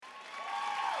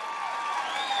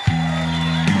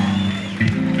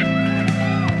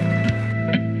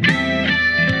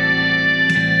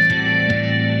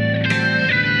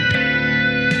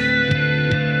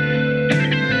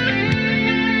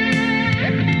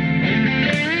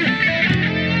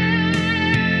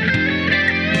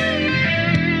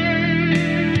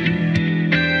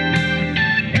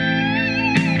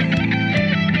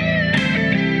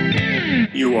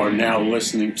now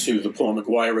listening to the Paul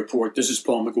McGUIRE Report. This is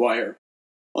Paul McGUIRE.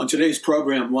 On today's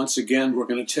program, once again, we're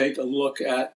going to take a look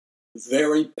at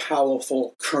very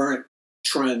powerful current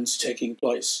trends taking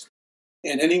place.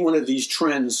 And any one of these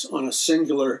trends on a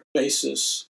singular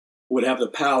basis would have the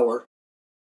power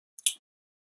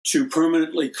to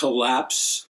permanently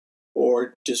collapse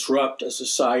or disrupt a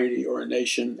society or a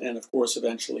nation, and of course,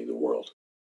 eventually the world.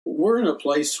 We're in a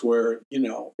place where,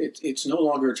 it's no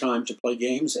longer time to play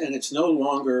games, and it's no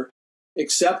longer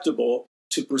acceptable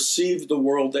to perceive the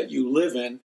world that you live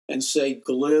in and say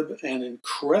glib and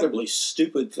incredibly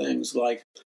stupid things like,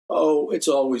 oh, it's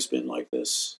always been like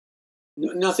this.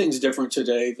 Nothing's different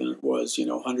today than it was,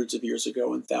 hundreds of years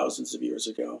ago and thousands of years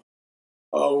ago.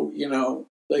 Oh,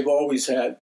 they've always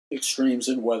had extremes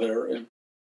in weather and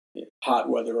hot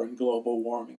weather and global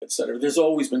warming, etc. There's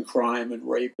always been crime and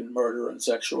rape and murder and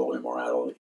sexual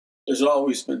immorality. There's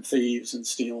always been thieves and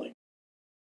stealing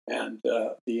and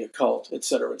the occult,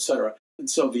 etc., etc. And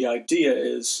so the idea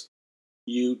is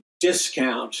you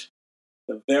discount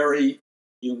the very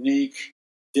unique,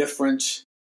 different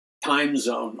time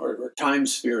zone or time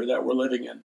sphere that we're living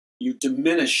in. You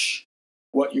diminish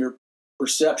what your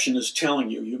perception is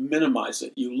telling you. You minimize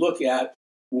it. You look at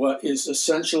what is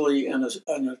essentially an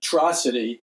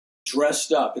atrocity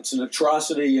dressed up. It's an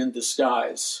atrocity in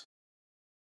disguise.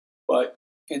 But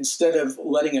instead of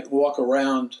letting it walk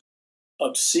around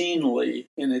obscenely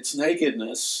in its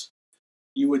nakedness,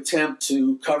 you attempt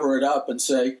to cover it up and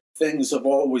say, things have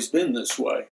always been this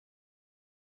way.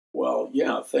 Well,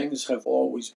 yeah, things have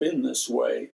always been this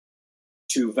way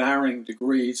to varying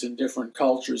degrees in different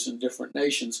cultures and different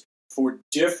nations for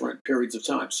different periods of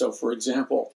time. So, for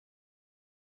example,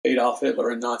 Adolf Hitler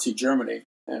in Nazi Germany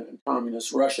and in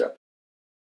communist Russia.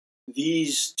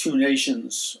 These two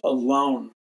nations alone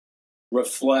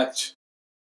reflect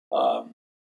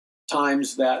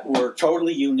times that were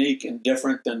totally unique and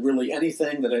different than really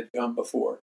anything that had come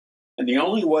before. And the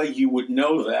only way you would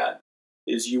know that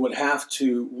is you would have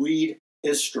to read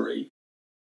history,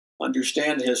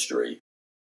 understand history.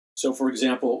 So, for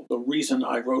example, the reason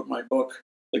I wrote my book,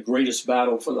 The Greatest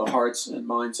Battle for the Hearts and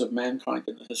Minds of Mankind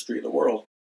in the History of the World,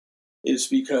 is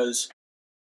because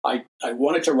I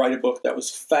wanted to write a book that was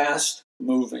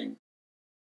fast-moving,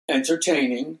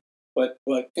 entertaining, but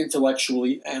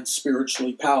intellectually and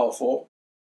spiritually powerful,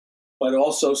 but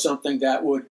also something that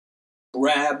would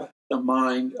grab the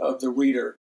mind of the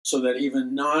reader so that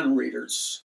even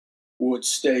non-readers would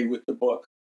stay with the book.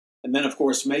 And then, of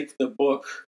course, make the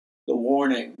book, the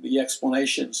warning, the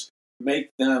explanations, make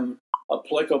them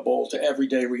applicable to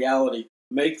everyday reality,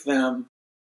 make them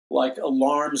like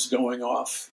alarms going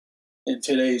off in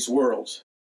today's world.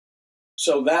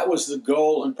 So that was the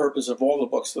goal and purpose of all the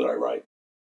books that I write.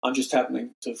 I'm just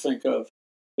happening to think of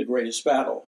The Greatest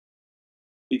Battle.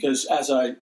 Because as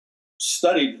I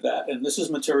studied that, and this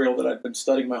is material that I've been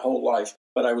studying my whole life,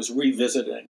 but I was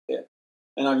revisiting it.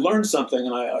 And I learned something,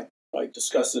 and I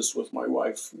discussed this with my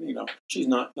wife. She's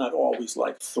not always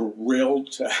like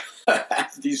thrilled to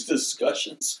have these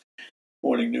discussions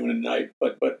morning, noon, and night.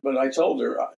 But I told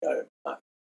her,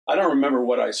 I don't remember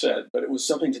what I said, but it was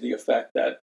something to the effect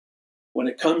that when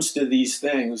it comes to these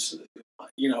things,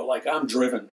 like I'm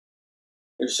driven.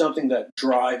 There's something that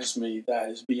drives me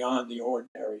that is beyond the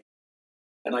ordinary.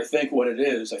 And I think what it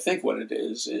is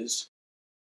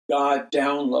God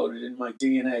downloaded in my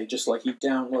DNA, just like he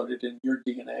downloaded in your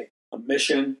DNA, a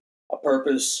mission, a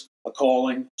purpose, a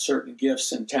calling, certain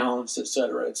gifts and talents,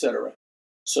 etc., etc.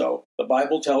 So the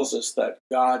Bible tells us that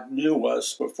God knew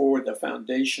us before the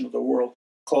foundation of the world,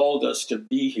 called us to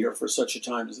be here for such a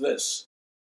time as this.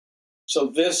 So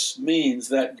this means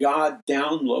that God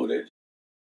downloaded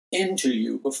into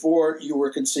you before you were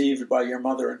conceived by your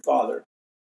mother and father.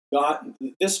 God,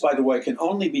 this, by the way, can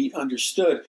only be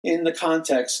understood in the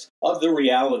context of the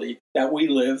reality that we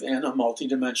live in a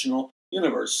multidimensional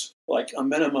universe, like a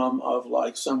minimum of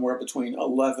like somewhere between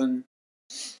 11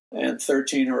 and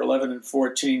 13 or 11 and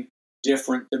 14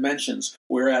 different dimensions.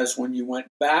 Whereas when you went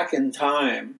back in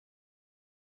time,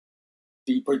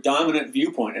 the predominant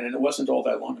viewpoint, and it wasn't all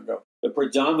that long ago, the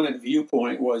predominant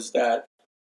viewpoint was that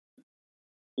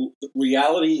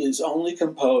reality is only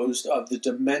composed of the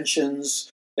dimensions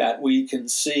that we can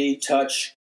see,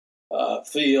 touch,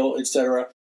 feel, etc.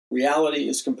 Reality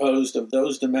is composed of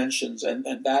those dimensions and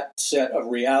that set of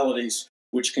realities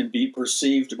which can be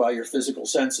perceived by your physical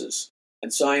senses.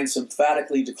 And science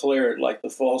emphatically declared, like the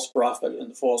false prophet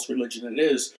and the false religion it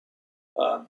is,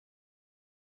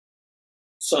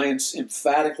 science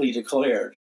emphatically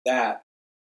declared that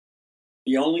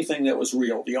the only thing that was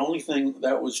real, the only thing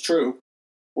that was true,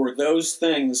 were those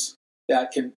things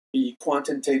that can be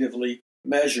quantitatively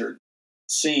measured,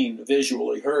 seen,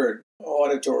 visually, heard,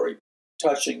 auditory,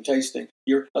 touching, tasting.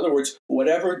 In other words,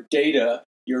 whatever data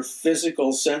your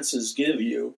physical senses give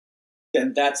you,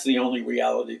 then that's the only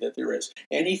reality that there is.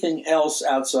 Anything else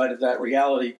outside of that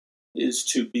reality is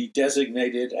to be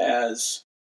designated as,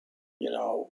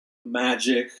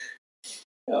 magic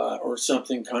or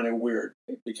something kind of weird,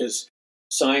 because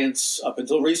science, up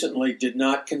until recently, did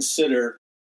not consider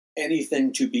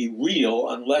anything to be real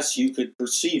unless you could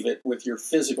perceive it with your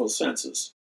physical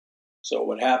senses. So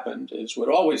what happened is what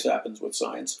always happens with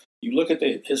science. You look at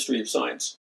the history of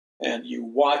science and you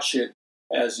watch it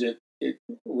as it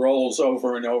rolls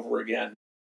over and over again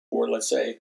for, let's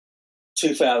say,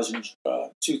 2,000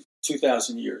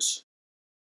 years.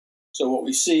 So what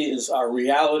we see is our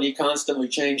reality constantly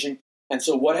changing. And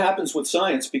so what happens with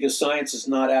science, because science is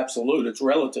not absolute, it's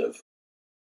relative,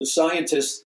 the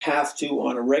scientists have to,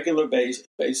 on a regular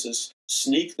basis,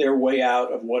 sneak their way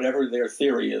out of whatever their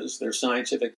theory is, their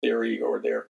scientific theory or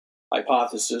their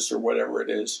hypothesis or whatever it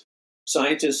is.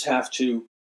 Scientists have to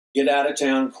get out of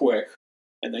town quick,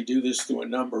 and they do this through a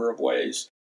number of ways,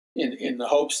 in the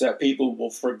hopes that people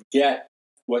will forget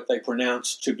what they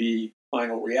pronounce to be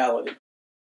final reality.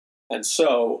 And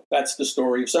so that's the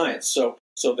story of science. So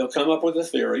they'll come up with a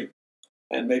theory,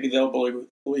 and maybe they'll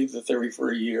believe the theory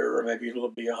for a year, or maybe it'll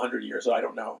be 100 years, I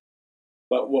don't know.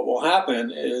 But what will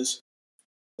happen is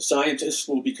the scientists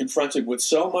will be confronted with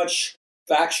so much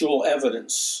factual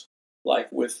evidence,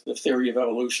 like with the theory of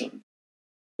evolution.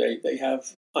 They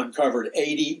have uncovered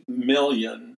 80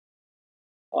 million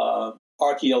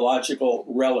archaeological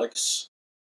relics,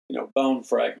 bone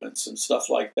fragments and stuff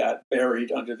like that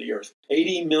buried under the earth.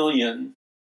 80 million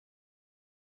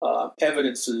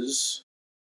evidences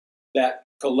that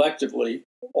collectively,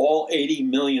 all 80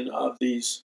 million of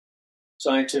these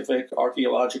scientific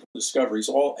archaeological discoveries,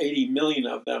 all 80 million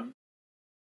of them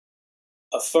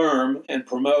affirm and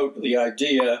promote the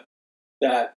idea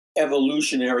that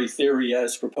evolutionary theory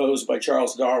as proposed by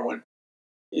Charles Darwin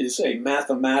is a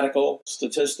mathematical,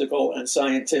 statistical, and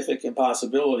scientific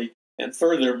impossibility. And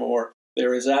furthermore,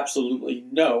 there is absolutely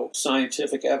no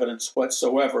scientific evidence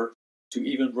whatsoever to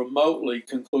even remotely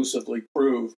conclusively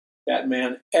prove that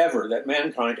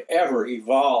mankind ever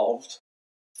evolved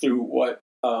through what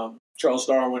Charles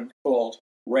Darwin called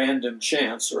random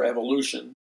chance or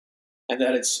evolution, and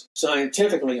that it's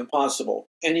scientifically impossible.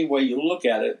 Any way you look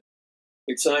at it,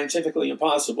 it's scientifically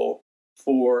impossible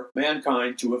for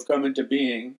mankind to have come into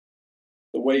being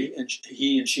the way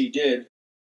he and she did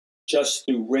just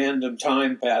through random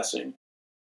time passing.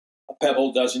 A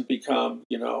pebble doesn't become,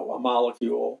 a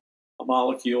molecule. A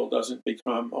molecule doesn't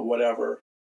become a whatever.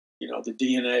 The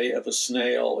DNA of a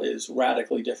snail is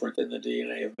radically different than the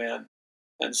DNA of man.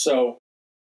 And so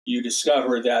you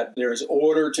discover that there is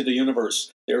order to the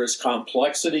universe. There is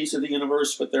complexity to the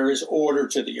universe, but there is order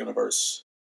to the universe.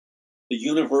 The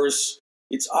universe,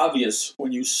 it's obvious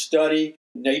when you study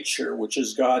nature, which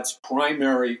is God's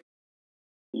primary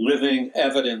living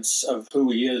evidence of who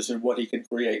he is and what he can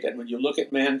create. And when you look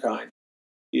at mankind,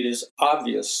 it is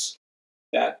obvious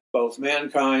that both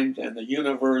mankind and the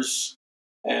universe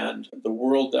and the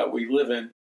world that we live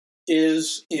in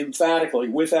is emphatically,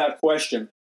 without question,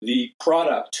 the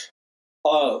product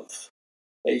of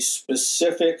a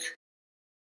specific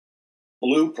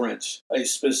blueprint, a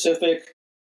specific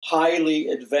highly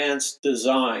advanced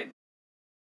design,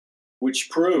 which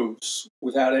proves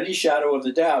without any shadow of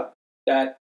the doubt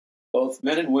that both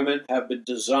men and women have been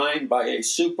designed by a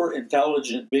super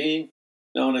intelligent being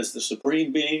known as the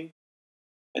Supreme Being,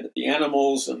 and that the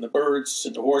animals and the birds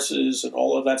and the horses and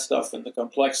all of that stuff and the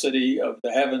complexity of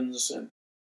the heavens and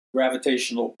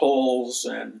gravitational pulls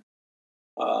and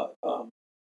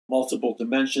multiple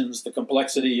dimensions, the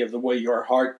complexity of the way your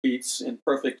heart beats in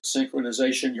perfect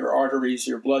synchronization, your arteries,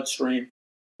 your bloodstream,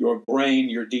 your brain,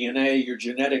 your DNA, your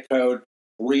genetic code,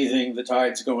 breathing, the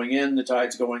tides going in, the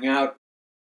tides going out,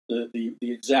 the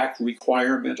exact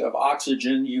requirement of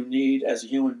oxygen you need as a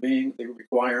human being, the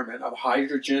requirement of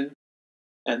hydrogen,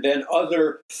 and then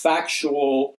other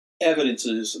factual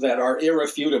evidences that are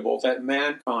irrefutable that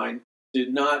mankind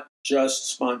did not just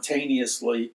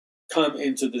spontaneously come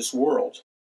into this world.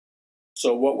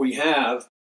 So what we have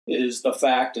is the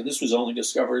fact, and this was only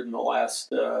discovered in the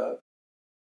last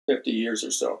 50 years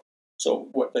or so. So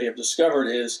what they have discovered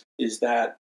is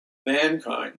that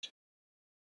mankind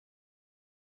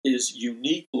is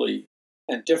uniquely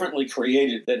and differently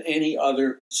created than any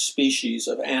other species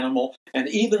of animal, and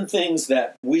even things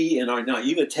that we in our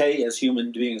naivete as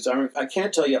human beings. I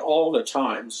can't tell you all the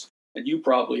times, and you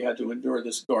probably had to endure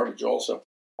this garbage also.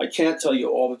 I can't tell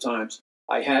you all the times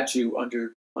I had to,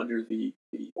 under the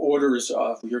orders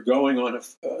of you're going on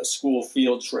a school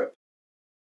field trip,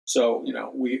 So,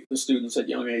 the students at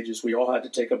young ages, we all had to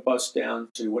take a bus down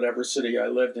to whatever city I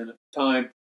lived in at the time.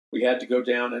 We had to go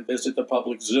down and visit the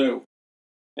public zoo.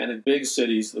 And in big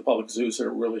cities, the public zoos are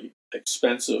really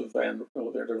expensive and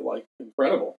they're like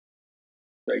incredible.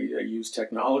 They use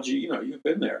technology. You've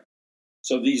been there.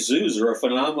 So these zoos are a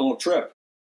phenomenal trip.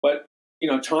 But,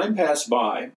 time passed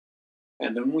by,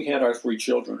 and then we had our three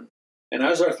children. And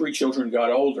as our three children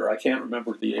got older, I can't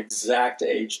remember the exact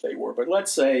age they were, but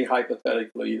let's say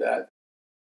hypothetically that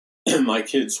my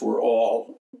kids were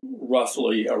all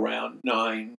roughly around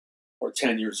 9 or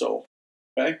 10 years old.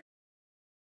 Okay?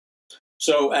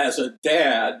 So as a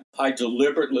dad, I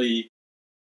deliberately,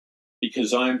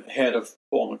 because I'm head of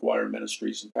Paul McGUIRE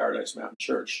Ministries in Paradise Mountain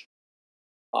Church,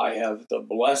 I have the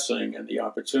blessing and the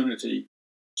opportunity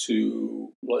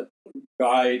to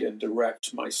guide and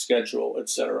direct my schedule,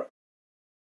 etc.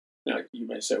 Now, you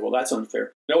may say, well, that's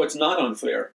unfair. No, it's not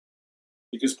unfair,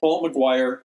 because Paul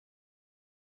McGUIRE,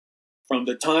 from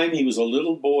the time he was a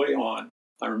little boy on,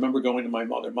 I remember going to my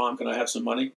mother, Mom, can I have some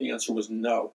money? The answer was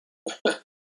no.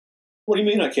 What do you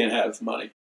mean I can't have money?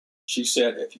 She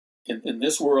said, if in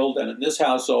this world and in this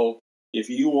household, if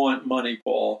you want money,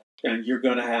 Paul, then you're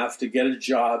going to have to get a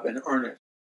job and earn it.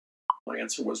 My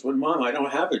answer was, well, Mom, I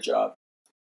don't have a job.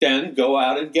 Then go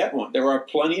out and get one. There are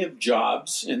plenty of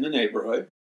jobs in the neighborhood.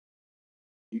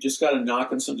 You just got to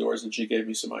knock on some doors. And she gave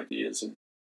me some ideas. And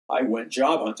I went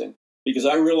job hunting because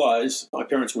I realized my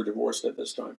parents were divorced at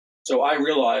this time. So I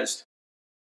realized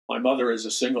my mother is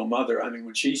a single mother. I mean,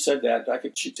 when she said that, I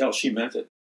could tell she meant it.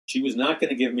 She was not going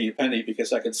to give me a penny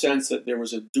because I could sense that there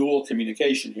was a dual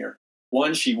communication here.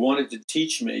 One, she wanted to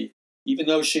teach me, even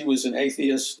though she was an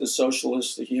atheist, a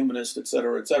socialist, a humanist, et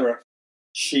cetera,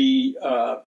 she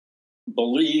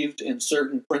believed in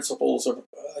certain principles of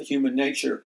human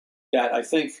nature that I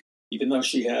think, even though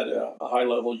she had a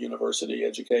high-level university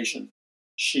education,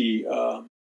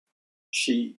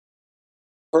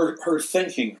 her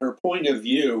thinking, her point of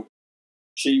view,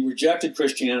 she rejected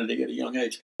Christianity at a young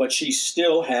age, but she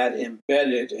still had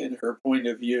embedded in her point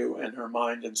of view and her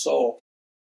mind and soul,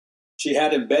 she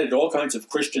had embedded all kinds of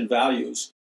Christian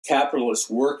values, capitalist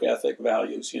work ethic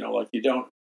values, like you don't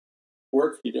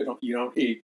work, you don't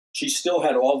eat. She still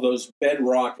had all those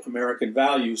bedrock American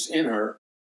values in her,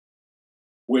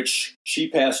 which she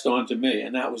passed on to me,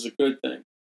 and that was a good thing.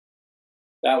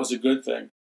 That was a good thing.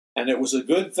 And it was a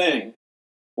good thing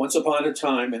once upon a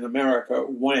time in America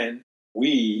when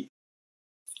we,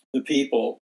 the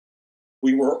people,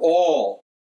 we were all,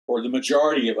 or the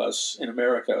majority of us in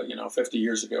America, 50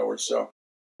 years ago or so,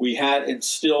 we had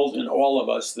instilled in all of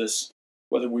us this,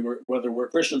 whether we're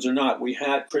Christians or not, we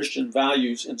had Christian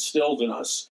values instilled in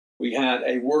us. We had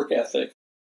a work ethic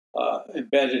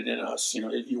embedded in us.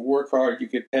 If you work hard, you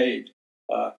get paid.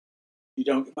 You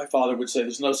don't. My father would say,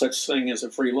 "There's no such thing as a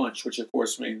free lunch," which of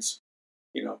course means,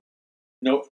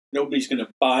 nobody's going to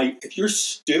buy. If you're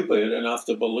stupid enough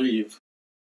to believe,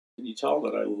 can you tell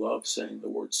that I love saying the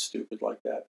word "stupid" like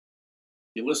that?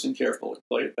 You listen carefully,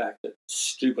 play it back. That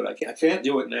stupid. I can't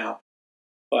do it now,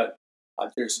 but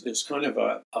there's kind of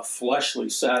a fleshly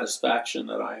satisfaction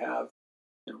that I have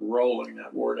in rolling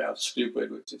that word out,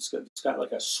 stupid. It's got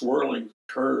like a swirling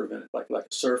curve in it, like a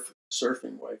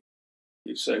surfing wave.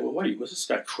 You say, well, wait, was this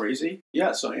guy crazy?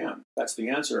 Yes, I am. That's the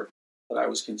answer that I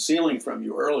was concealing from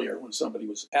you earlier when somebody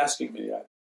was asking me that.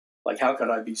 Like, how could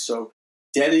I be so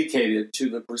dedicated to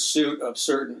the pursuit of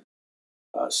certain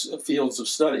fields of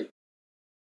study?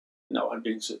 No, I'm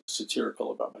being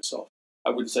satirical about myself.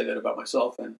 I wouldn't say that about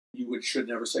myself, and you should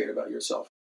never say it about yourself.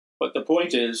 But the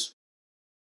point is,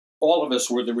 all of us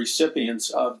were the recipients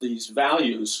of these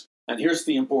values. And here's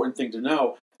the important thing to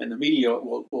know, and the media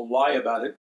will lie about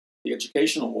it. The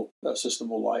educational system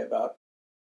will lie about.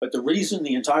 But the reason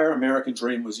the entire American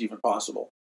dream was even possible,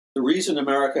 the reason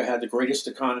America had the greatest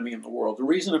economy in the world, the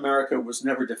reason America was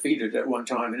never defeated at one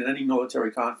time in any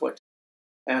military conflict,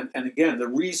 and again, the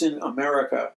reason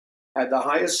America had the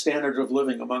highest standard of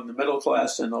living among the middle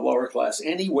class and the lower class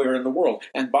anywhere in the world.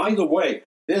 And by the way,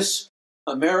 this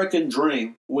American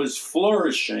dream was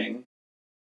flourishing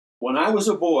when I was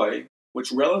a boy,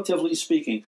 which relatively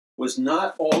speaking was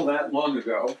not all that long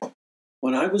ago.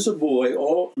 When I was a boy,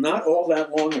 not all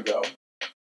that long ago,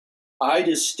 I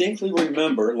distinctly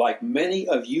remember, like many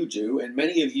of you do, and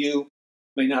many of you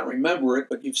may not remember it,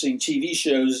 but you've seen TV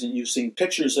shows and you've seen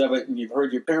pictures of it and you've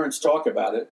heard your parents talk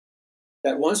about it,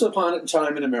 that once upon a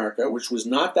time in America, which was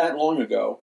not that long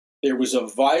ago, there was a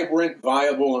vibrant,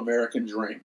 viable American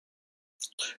dream.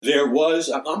 There was,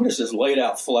 I'm going to just lay it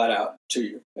out flat out to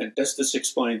you, and this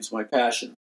explains my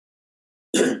passion.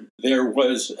 there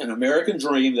was an American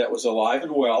dream that was alive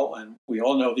and well, and we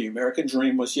all know the American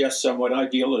dream was, yes, somewhat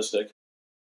idealistic,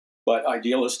 but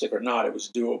idealistic or not, it was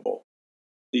doable.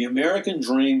 The American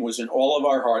dream was in all of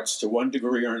our hearts to one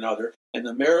degree or another, and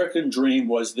the American dream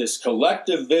was this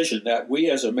collective vision that we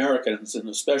as Americans, and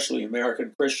especially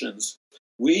American Christians,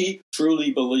 we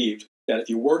truly believed that if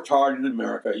you worked hard in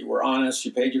America, you were honest,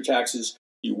 you paid your taxes,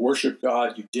 you worshiped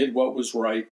God, you did what was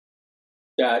right,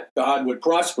 that God would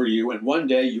prosper you, and one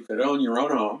day you could own your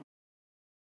own home.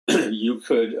 You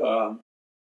could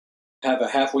have a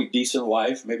halfway decent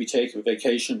life, maybe take a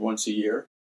vacation once a year.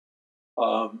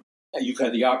 You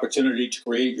had the opportunity to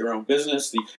create your own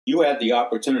business. You had the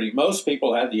opportunity, most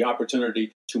people had the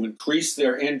opportunity to increase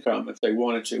their income if they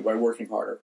wanted to by working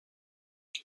harder.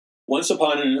 Once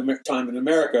upon a time in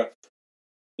America,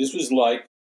 this was like,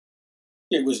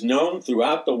 it was known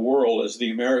throughout the world as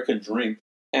the American dream.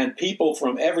 And people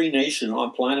from every nation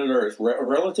on planet Earth,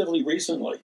 relatively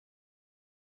recently,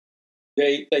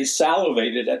 they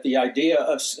salivated at the idea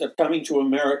of coming to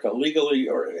America legally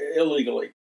or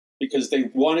illegally, because they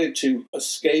wanted to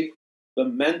escape the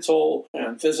mental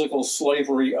and physical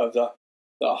slavery of the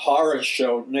horror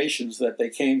show nations that they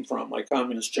came from, like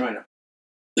communist China.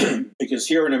 Because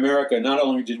here in America, not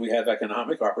only did we have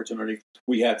economic opportunity,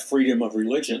 we had freedom of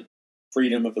religion,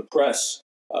 freedom of the press,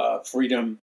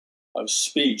 freedom of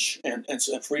speech, and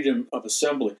freedom of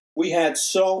assembly. We had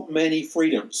so many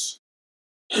freedoms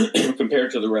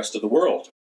compared to the rest of the world.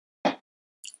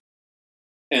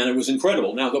 And it was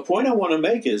incredible. Now, the point I want to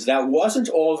make is that wasn't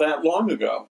all that long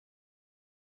ago.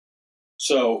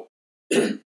 So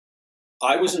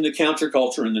I was into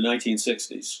counterculture in the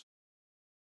 1960s.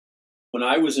 When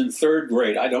I was in third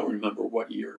grade, I don't remember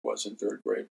what year it was in third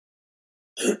grade,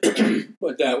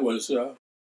 but that was a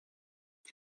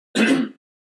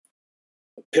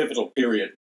pivotal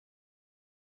period.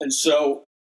 And so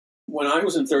when I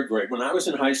was in third grade, when I was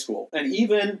in high school, and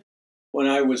even when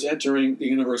I was entering the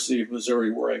University of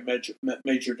Missouri, where I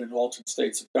majored in altered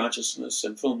states of consciousness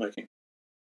and filmmaking,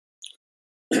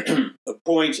 the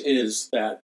point is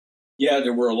that, yeah,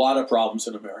 there were a lot of problems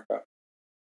in America.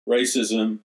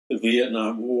 Racism, the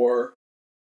Vietnam War,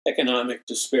 economic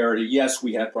disparity. Yes,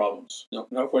 we had problems.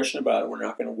 No question about it. We're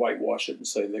not going to whitewash it and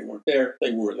say they weren't there.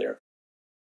 They were there.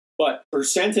 But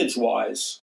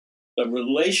percentage-wise, the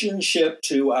relationship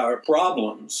to our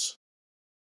problems,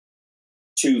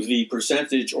 to the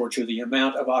percentage or to the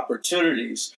amount of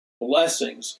opportunities,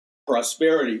 blessings,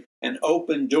 prosperity, and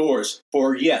open doors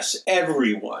for, yes,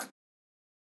 everyone,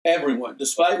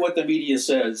 despite what the media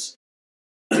says,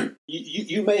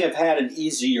 you may have had an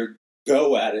easier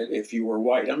go at it if you were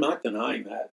white. I'm not denying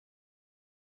that.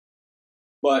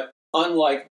 But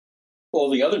unlike all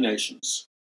the other nations,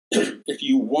 if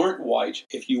you weren't white,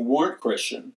 if you weren't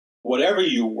Christian, whatever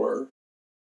you were,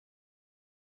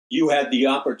 you had the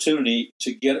opportunity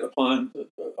to get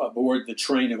aboard the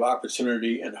train of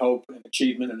opportunity and hope and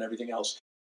achievement and everything else.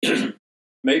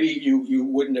 Maybe you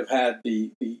wouldn't have had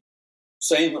the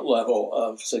same level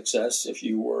of success if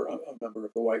you were a member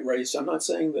of the white race. I'm not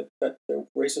saying that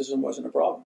racism wasn't a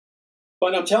problem.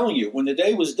 But I'm telling you, when the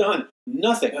day was done,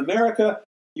 nothing. America,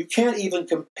 you can't even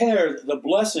compare the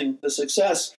blessing, the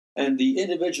success, and the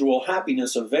individual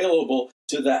happiness available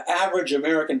to the average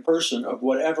American person of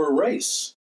whatever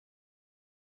race.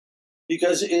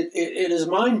 Because it is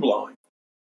mind-blowing.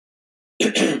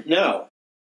 Now,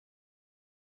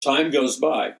 time goes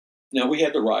by. Now, we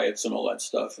had the riots and all that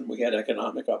stuff, and we had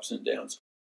economic ups and downs.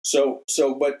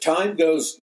 But time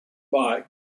goes by,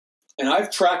 and I've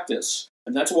tracked this,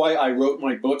 and that's why I wrote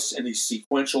my books in a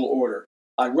sequential order.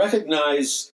 I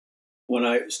recognized when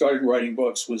I started writing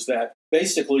books was that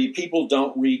basically people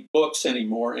don't read books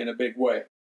anymore in a big way.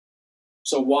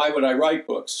 So why would I write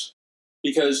books?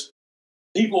 Because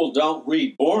people don't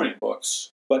read boring books,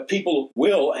 but people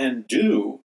will and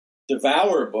do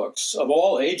devour books of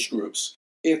all age groups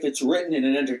if it's written in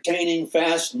an entertaining,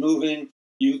 fast-moving,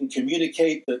 you can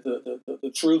communicate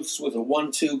the truths with a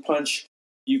 1-2 punch,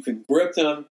 you can grip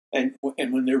them, and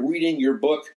when they're reading your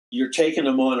book, you're taking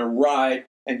them on a ride,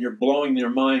 and you're blowing their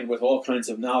mind with all kinds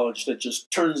of knowledge that just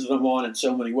turns them on in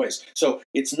so many ways. So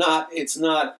it's not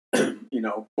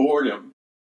boredom.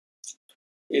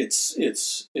 It's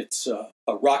a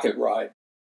rocket ride.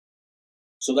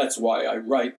 So that's why I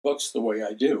write books the way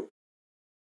I do.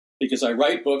 Because I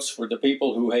write books for the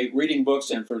people who hate reading books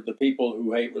and for the people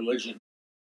who hate religion.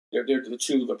 They're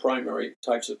the primary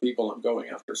types of people I'm going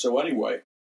after. So anyway,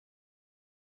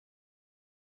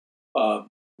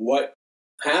 what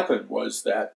happened was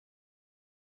that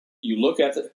you look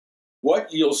at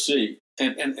what you'll see,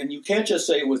 and you can't just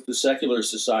say it was the secular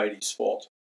society's fault.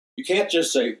 You can't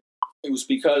just say, it was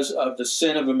because of the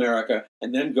sin of America,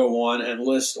 and then go on and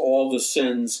list all the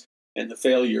sins and the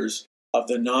failures of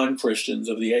the non-Christians,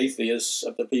 of the atheists,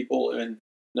 of the people in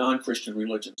non-Christian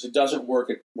religions. It doesn't work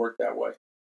that way.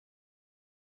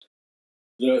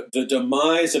 The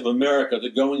demise of America,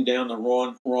 the going down the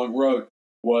wrong road,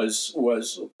 was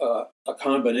a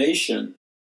combination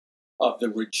of the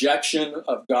rejection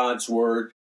of God's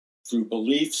word through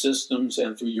belief systems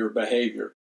and through your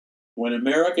behavior. When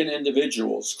American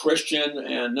individuals, Christian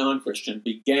and non-Christian,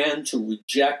 began to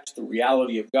reject the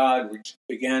reality of God,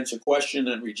 began to question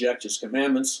and reject his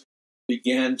commandments,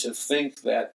 began to think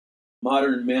that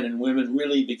modern men and women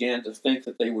really began to think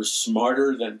that they were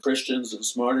smarter than Christians and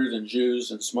smarter than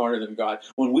Jews and smarter than God.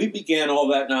 When we began all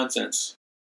that nonsense,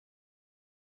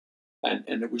 and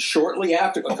it was shortly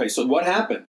after, okay, so what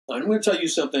happened? I'm going to tell you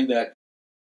something that,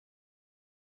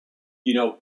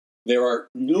 there are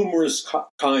numerous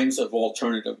kinds of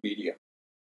alternative media.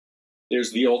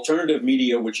 There's the alternative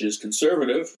media, which is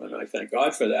conservative, and I thank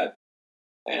God for that,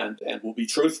 and will be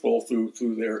truthful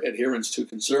through their adherence to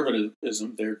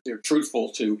conservatism. They're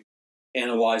truthful to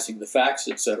analyzing the facts,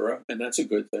 etc., and that's a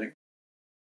good thing.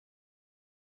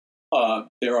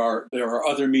 There are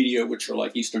other media which are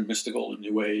like Eastern Mystical and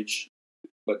New Age,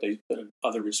 but in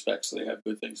other respects they have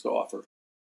good things to offer.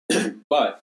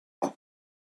 But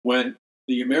when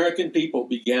the American people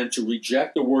began to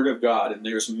reject the Word of God, and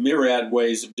there's myriad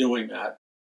ways of doing that,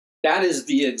 that is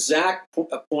the exact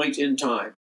point in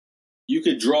time. You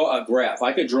could draw a graph.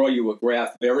 I could draw you a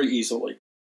graph very easily.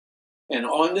 And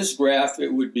on this graph,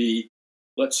 it would be,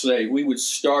 let's say, we would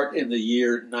start in the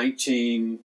year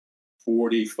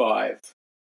 1945.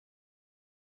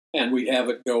 And we'd have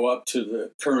it go up to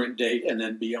the current date and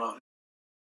then beyond.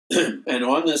 And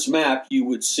on this map, you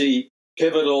would see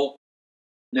pivotal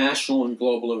national and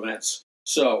global events.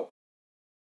 So,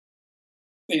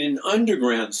 in an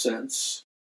underground sense,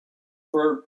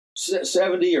 for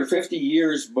 70 or 50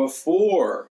 years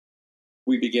before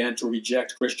we began to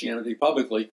reject Christianity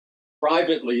publicly,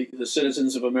 privately, the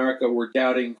citizens of America were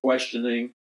doubting,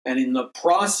 questioning, and in the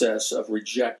process of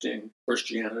rejecting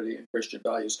Christianity and Christian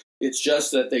values. It's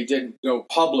just that they didn't go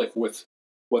public with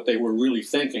what they were really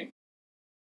thinking.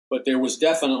 But there was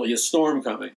definitely a storm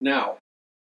coming. Now,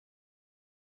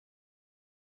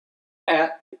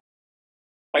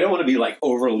 I don't want to be like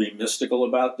overly mystical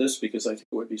about this because I think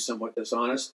it would be somewhat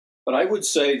dishonest, but I would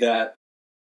say that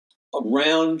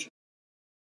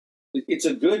it's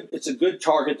a good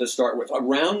target to start with.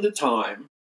 Around the time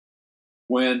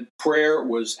when prayer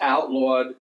was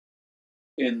outlawed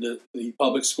in the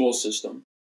public school system,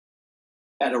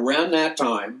 at around that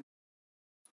time,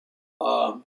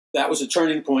 that was a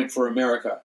turning point for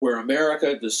America, where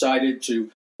America decided to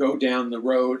go down the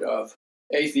road of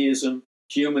atheism,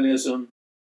 humanism,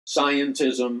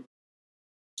 scientism,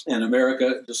 and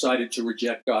America decided to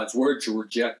reject God's word, to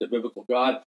reject the biblical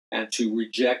God, and to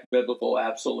reject biblical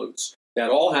absolutes.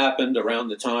 That all happened around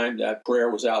the time that prayer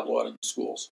was outlawed in the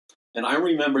schools. And I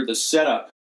remember the setup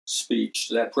speech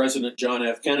that President John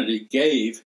F. Kennedy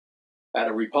gave at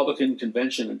a Republican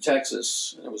convention in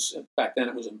Texas. And back then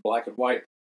it was in black and white.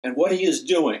 And what he is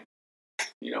doing,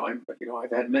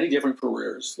 I've had many different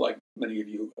careers, like many of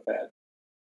you have had.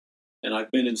 And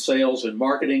I've been in sales and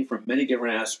marketing from many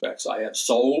different aspects. I have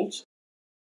sold,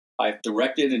 I've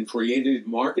directed and created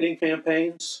marketing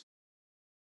campaigns,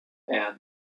 and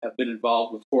have been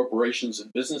involved with corporations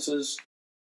and businesses.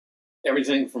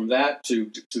 Everything from that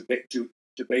to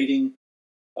debating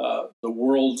the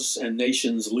world's and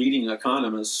nations' leading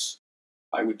economists.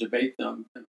 I would debate them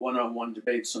in one-on-one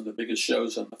debates on the biggest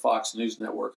shows on the Fox News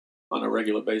network on a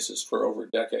regular basis for over a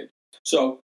decade.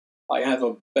 So I have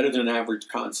a better than average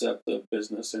concept of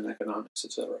business and economics,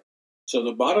 etc. So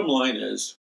the bottom line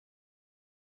is,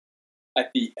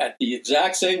 at the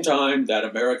exact same time that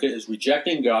America is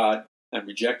rejecting God and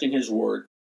rejecting His word,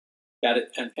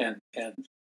 and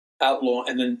outlaw,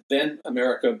 and then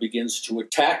America begins to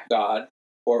attack God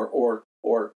or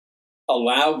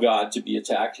allow God to be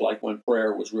attacked, like when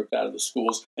prayer was ripped out of the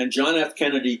schools. And John F.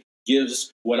 Kennedy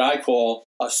gives what I call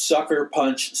a sucker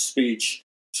punch speech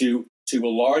to a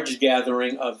large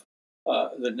gathering of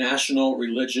the National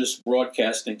Religious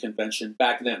Broadcasting Convention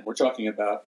back then. We're talking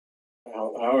about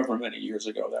however many years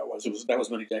ago that was. That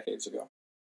was many decades ago.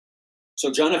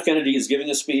 So John F. Kennedy is giving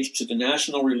a speech to the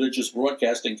National Religious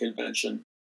Broadcasting Convention,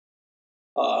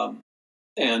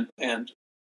 and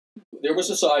there was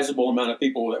a sizable amount of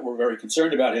people that were very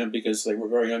concerned about him because they were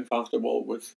very uncomfortable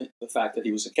with the fact that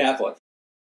he was a Catholic.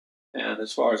 And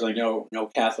as far as I know, no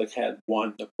Catholic had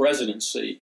won the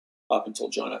presidency up until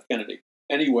John F. Kennedy.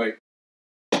 Anyway,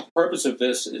 the purpose of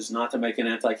this is not to make an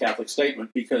anti-Catholic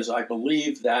statement, because I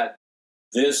believe that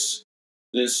this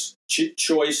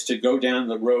choice to go down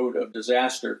the road of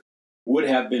disaster would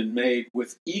have been made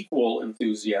with equal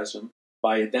enthusiasm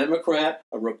by a Democrat,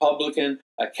 a Republican,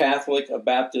 a Catholic, a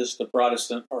Baptist, a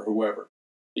Protestant, or whoever,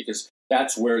 because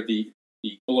that's where the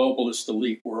globalist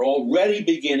elite were already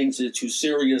beginning to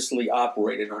seriously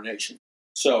operate in our nation.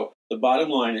 So the bottom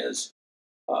line is,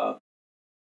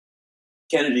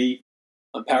 Kennedy,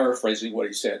 I'm paraphrasing what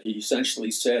he said. He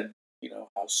essentially said,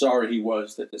 how sorry he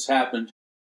was that this happened.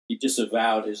 He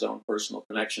disavowed his own personal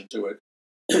connection to it.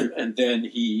 And then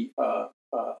he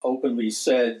openly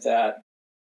said that,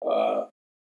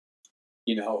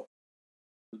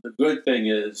 the good thing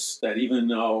is that even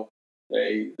though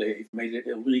they've made it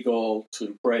illegal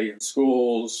to pray in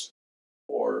schools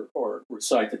or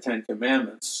recite the Ten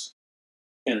Commandments,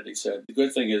 Kennedy said, the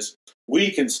good thing is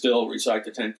we can still recite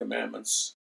the Ten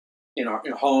Commandments in our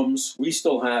homes. We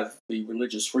still have the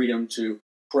religious freedom to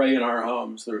pray in our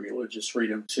homes, the religious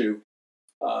freedom to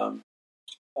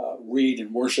read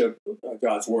and worship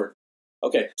God's word.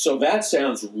 Okay, so that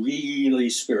sounds really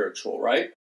spiritual,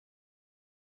 right?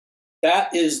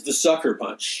 That is the sucker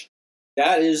punch.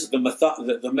 That is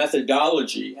the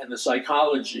methodology and the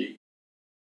psychology,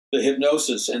 the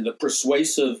hypnosis and the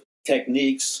persuasive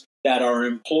techniques that are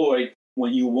employed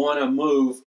when you want to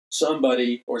move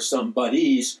somebody or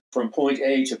somebodies from point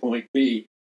A to point B,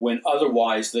 when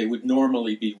otherwise they would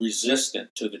normally be resistant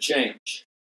to the change.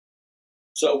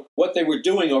 So what they were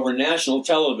doing over national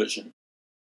television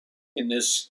in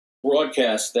this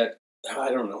broadcast that,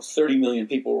 30 million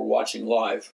people were watching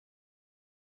live,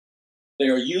 they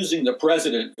are using the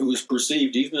president, who is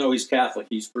perceived, even though he's Catholic,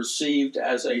 he's perceived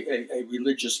as a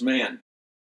religious man.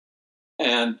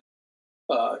 And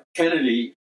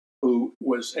Kennedy, who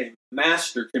was a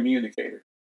master communicator,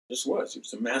 he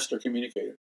was a master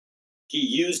communicator. He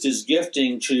used his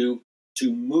gifting to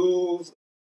move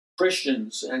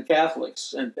Christians and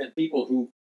Catholics and people who,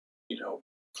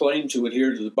 claim to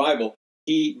adhere to the Bible.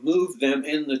 He moved them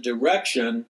in the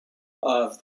direction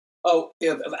of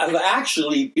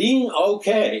actually being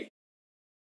okay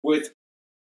with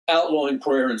outlawing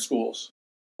prayer in schools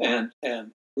and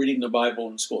reading the Bible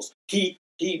in schools. He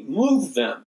moved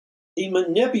them. He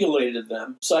manipulated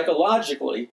them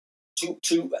psychologically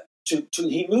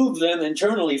he moved them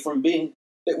internally from being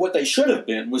that what they should have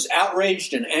been was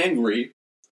outraged and angry,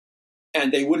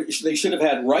 and they should have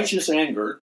had righteous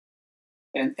anger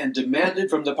and demanded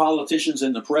from the politicians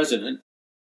and the president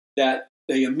that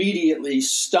they immediately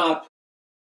stop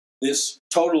this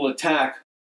total attack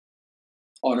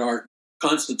on our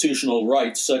constitutional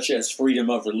rights, such as freedom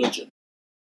of religion.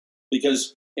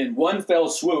 Because in one fell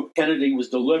swoop, Kennedy was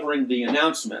delivering the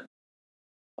announcement,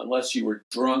 unless you were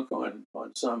drunk on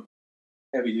some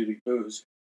heavy-duty booze.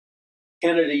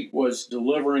 Kennedy was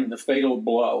delivering the fatal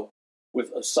blow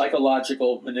with a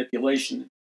psychological manipulation,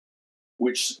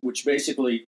 which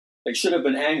basically they should have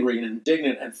been angry and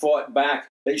indignant and fought back.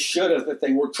 They should have, if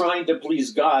they were trying to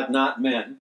please God, not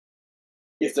men.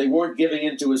 If they weren't giving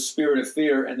into a spirit of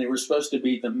fear and they were supposed to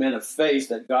be the men of faith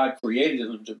that God created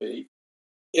them to be.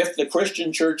 If the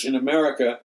Christian church in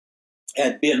America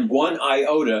had been one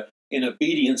iota in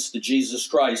obedience to Jesus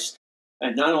Christ,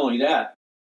 and not only that,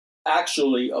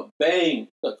 actually obeying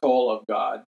the call of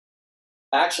God,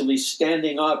 actually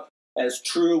standing up as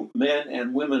true men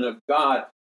and women of God,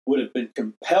 would have been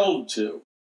compelled to.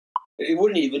 It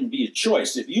wouldn't even be a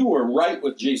choice. If you were right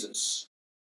with Jesus,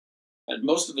 and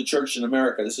most of the church in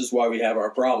America, this is why we have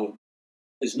our problem,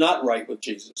 is not right with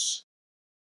Jesus.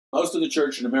 Most of the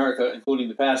church in America, including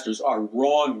the pastors, are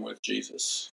wrong with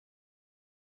Jesus.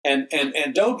 And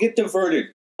don't get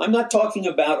diverted. I'm not talking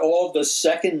about all the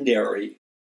secondary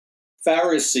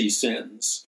Pharisee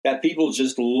sins that people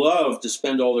just love to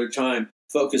spend all their time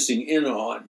focusing in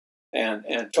on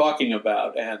and talking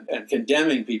about and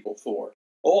condemning people for.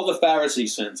 All the Pharisee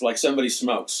sins, like somebody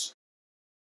smokes,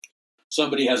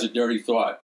 somebody has a dirty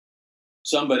thought,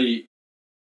 somebody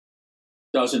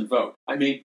doesn't vote. I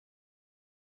mean,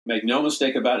 make no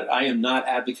mistake about it, I am not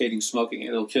advocating smoking.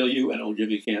 It'll kill you and it'll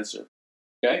give you cancer.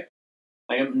 Okay?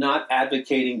 I am not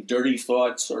advocating dirty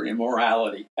thoughts or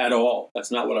immorality at all.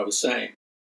 That's not what I was saying.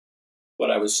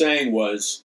 What I was saying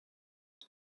was,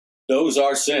 those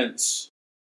are sins.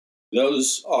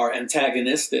 Those are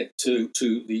antagonistic to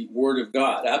the Word of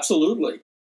God. Absolutely.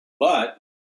 But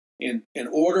in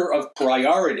order of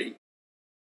priority,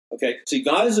 okay, see,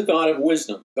 God is a God of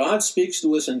wisdom. God speaks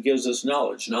to us and gives us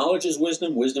knowledge. Knowledge is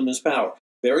wisdom, wisdom is power.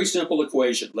 Very simple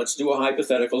equation. Let's do a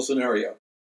hypothetical scenario.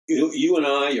 You and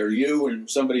I, or you and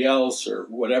somebody else, or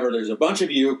whatever, there's a bunch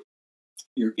of you,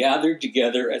 you're gathered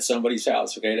together at somebody's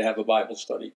house, okay, to have a Bible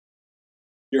study.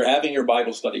 You're having your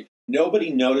Bible study.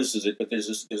 Nobody notices it, but there's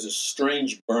a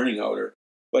strange burning odor.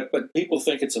 But people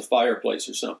think it's a fireplace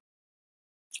or something.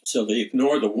 So they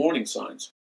ignore the warning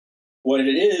signs. What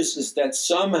it is that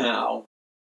somehow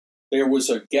there was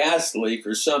a gas leak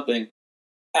or something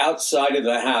outside of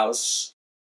the house,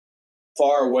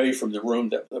 far away from the room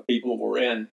that the people were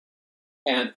in.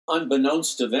 And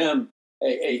unbeknownst to them,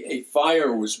 a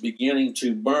fire was beginning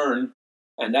to burn,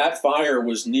 and that fire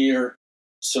was near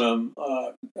some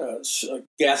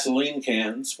gasoline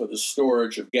cans for the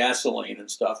storage of gasoline and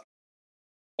stuff.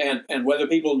 And whether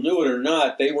people knew it or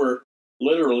not, they were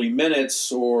literally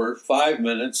minutes or 5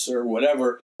 minutes or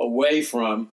whatever away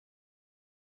from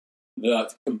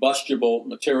the combustible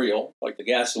material, like the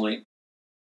gasoline,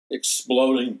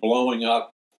 exploding, blowing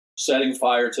up, setting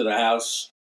fire to the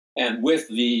house. And with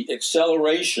the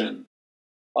acceleration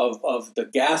of the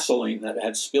gasoline that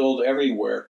had spilled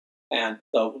everywhere and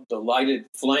the lighted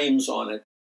flames on it,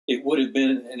 it would have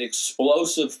been an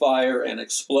explosive fire, an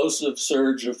explosive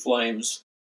surge of flames,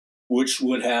 which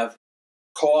would have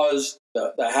caused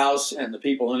the house and the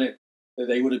people in it,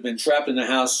 they would have been trapped in the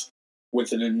house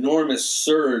with an enormous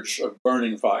surge of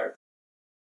burning fire.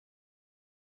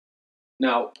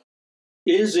 Now,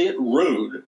 is it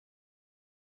rude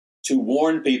to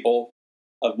warn people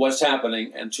of what's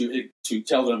happening and to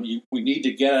tell them we need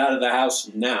to get out of the house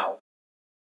now?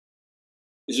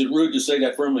 Is it rude to say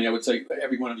that firmly? I would say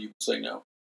every one of you would say no.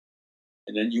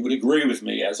 And then you would agree with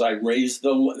me as I raise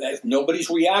if nobody's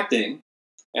reacting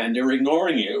and they're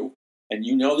ignoring you, and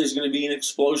you know there's going to be an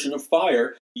explosion of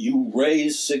fire, you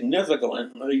raise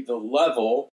significantly the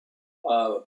level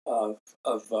of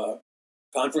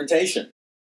confrontation.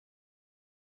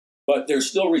 But they're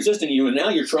still resisting you, and now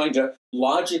you're trying to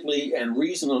logically and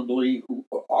reasonably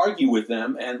argue with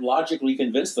them and logically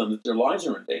convince them that their lives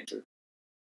are in danger.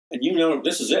 And you know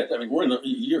this is it. I mean,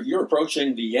 you're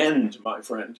approaching the end, my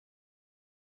friend.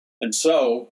 And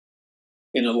so,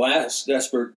 in a last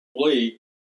desperate plea,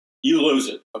 you lose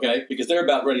it, okay? Because they're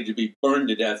about ready to be burned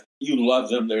to death. You love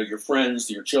them. They're your friends,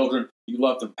 they're your children. You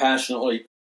love them passionately,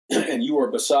 and you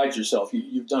are beside yourself.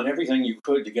 You've done everything you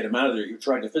could to get them out of there. You've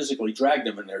tried to physically drag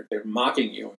them, and they're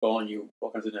mocking you and calling you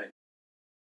all kinds of names.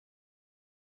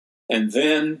 And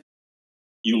then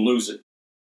you lose it.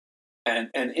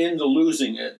 And in the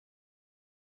losing it,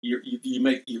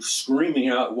 you're screaming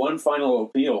out one final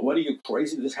appeal. What are you,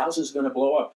 crazy? This house is going to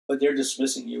blow up. But they're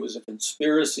dismissing you as a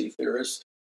conspiracy theorist.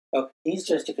 Oh, he's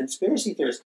just a conspiracy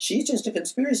theorist. She's just a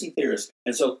conspiracy theorist.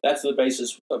 And so that's the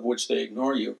basis of which they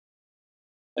ignore you.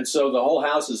 And so the whole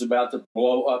house is about to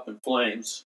blow up in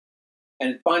flames.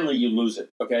 And finally you lose it,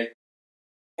 okay?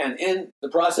 And in the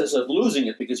process of losing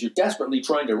it, because you're desperately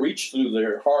trying to reach through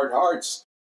their hard hearts,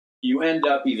 you end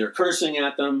up either cursing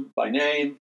at them by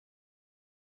name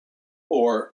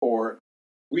or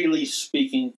really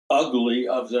speaking ugly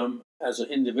of them as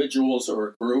individuals or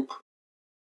a group.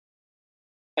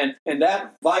 And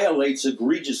that violates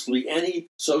egregiously any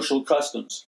social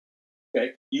customs.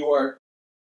 Okay, you are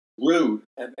rude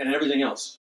and everything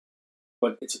else,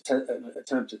 but it's an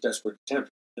attempt, a desperate attempt.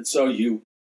 And so you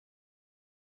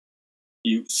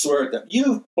swear at them.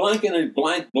 You blanking and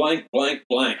blank, blank, blank,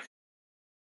 blank.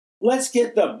 Let's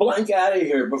get the blank out of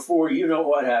here before you know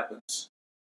what happens.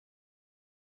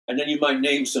 And then you might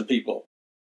name some people.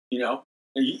 You know,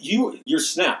 you're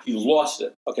snapped. You've lost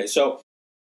it. Okay, so.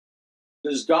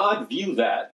 Does God view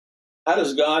that? How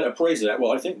does God appraise that?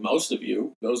 Well, I think most of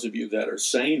you, those of you that are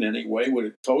sane anyway,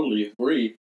 would totally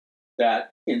agree that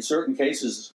in certain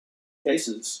cases,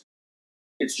 it's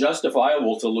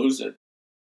justifiable to lose it.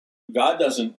 God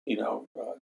doesn't,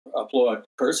 applaud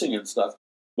cursing and stuff,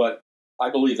 but I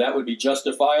believe that would be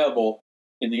justifiable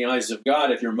in the eyes of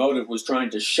God if your motive was trying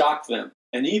to shock them.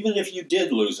 And even if you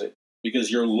did lose it,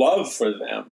 because your love for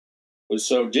them was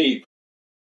so deep,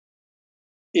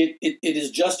 it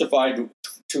is justified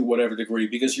to whatever degree,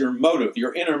 because your motive,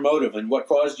 your inner motive, and what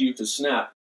caused you to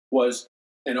snap was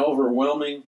an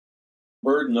overwhelming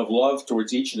burden of love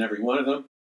towards each and every one of them,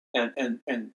 and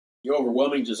the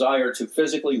overwhelming desire to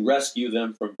physically rescue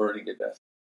them from burning to death.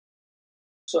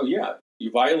 So yeah, you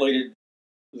violated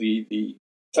the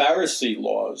Pharisee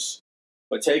laws,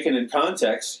 but taken in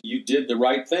context, you did the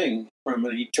right thing from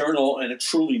an eternal and a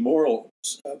truly moral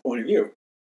point of view.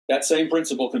 That same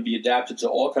principle can be adapted to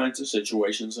all kinds of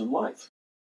situations in life.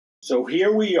 So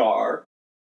here we are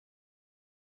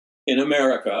in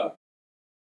America,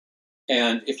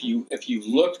 and if you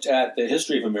looked at the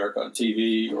history of America on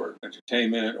TV or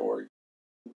entertainment or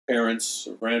parents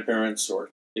or grandparents, or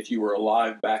if you were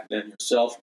alive back then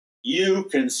yourself, you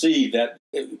can see that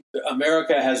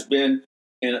America has been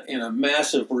in a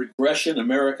massive regression.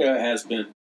 America has been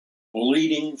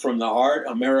bleeding from the heart.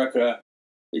 America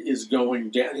is going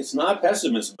down. It's not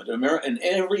pessimism, but in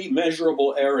every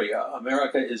measurable area,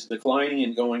 America is declining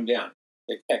and going down.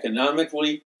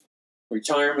 Economically,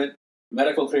 retirement,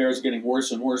 medical care is getting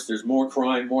worse and worse. There's more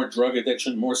crime, more drug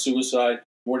addiction, more suicide,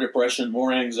 more depression,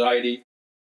 more anxiety.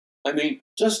 I mean,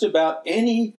 just about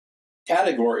any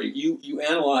category you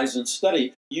analyze and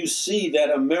study, you see that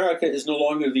America is no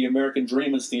longer the American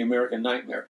dream, it's the American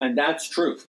nightmare. And that's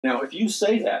truth. Now, if you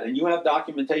say that and you have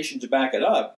documentation to back it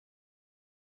up,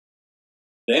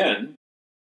 then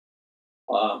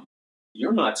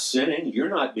you're not sinning, you're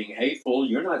not being hateful,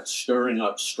 you're not stirring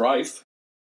up strife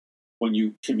when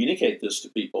you communicate this to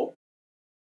people.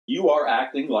 You are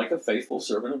acting like a faithful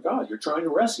servant of God. You're trying to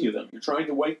rescue them. You're trying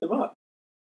to wake them up.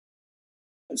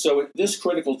 And so at this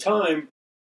critical time,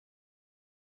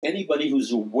 anybody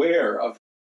who's aware of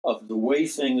the way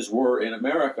things were in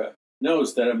America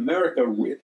knows that America,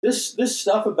 this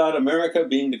stuff about America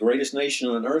being the greatest nation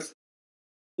on earth,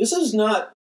 this is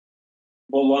not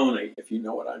baloney, if you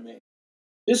know what I mean.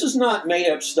 This is not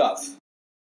made-up stuff.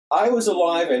 I was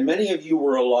alive, and many of you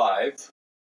were alive,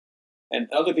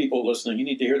 and other people listening, you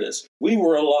need to hear this. We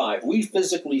were alive. We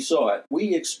physically saw it.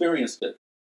 We experienced it.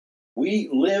 We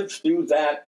lived through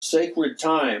that sacred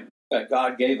time that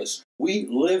God gave us. We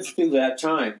lived through that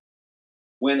time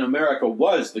when America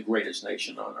was the greatest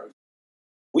nation on earth.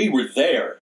 We were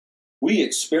there. We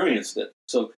experienced it.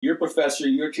 So your professor,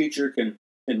 your teacher can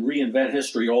reinvent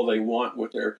history all they want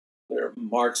with their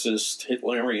Marxist,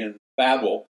 Hitlerian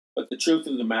babble. But the truth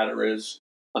of the matter is,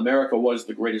 America was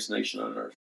the greatest nation on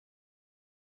earth.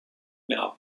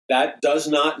 Now, that does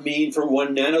not mean for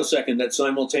 1 nanosecond that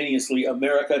simultaneously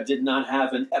America did not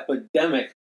have an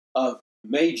epidemic of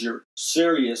major,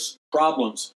 serious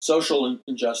problems: social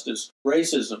injustice,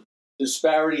 racism,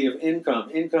 disparity of income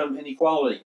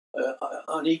inequality,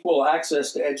 unequal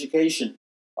access to education,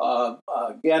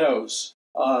 ghettos,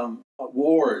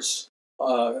 wars,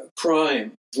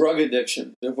 crime, drug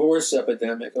addiction, divorce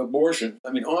epidemic, abortion.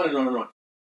 I mean, on and on and on.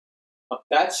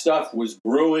 That stuff was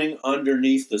brewing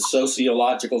underneath the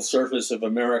sociological surface of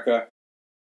America.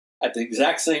 At the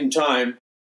exact same time,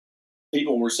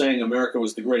 people were saying America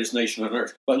was the greatest nation on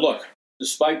earth. But look,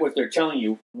 despite what they're telling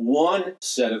you, one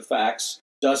set of facts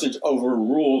doesn't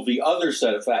overrule the other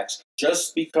set of facts.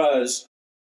 Just because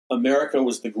America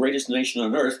was the greatest nation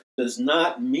on earth does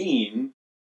not mean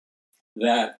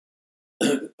that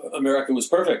America was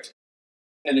perfect.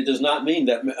 And it does not mean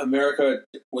that America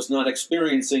was not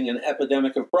experiencing an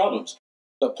epidemic of problems.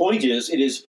 The point is, it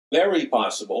is very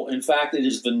possible, in fact, it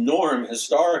is the norm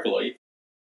historically,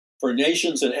 for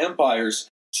nations and empires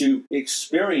to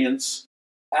experience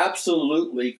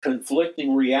absolutely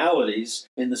conflicting realities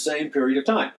in the same period of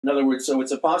time. In other words, so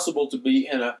it's possible to be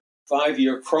in a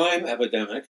 5-year crime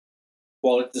epidemic,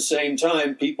 while at the same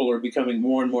time people are becoming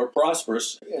more and more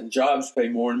prosperous and jobs pay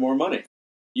more and more money.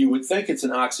 You would think it's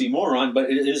an oxymoron, but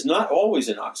it is not always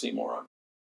an oxymoron.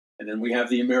 And then we have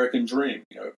the American dream,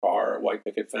 a car, a white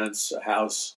picket fence, a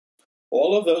house.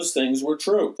 All of those things were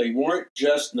true. They weren't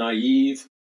just naive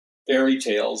fairy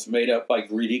tales made up by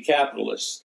greedy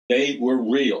capitalists. They were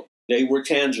real. They were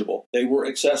tangible. They were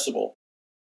accessible.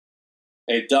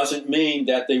 It doesn't mean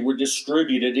that they were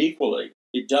distributed equally.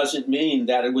 It doesn't mean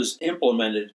that it was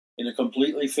implemented in a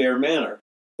completely fair manner.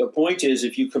 The point is,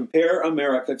 if you compare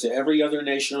America to every other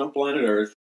nation on planet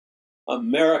Earth,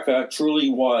 America truly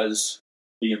was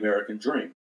the American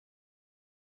dream.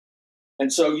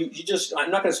 And so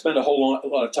I'm not going to spend a lot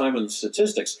of time on the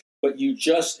statistics, but you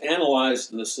just analyze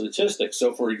the statistics.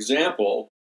 So, for example,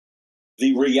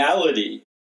 the reality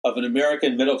of an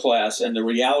American middle class and the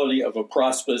reality of a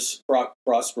prosperous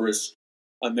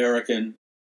American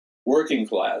working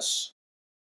class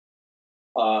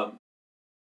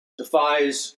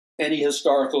defies any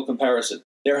historical comparison.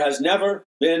 There has never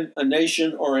been a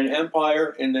nation or an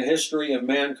empire in the history of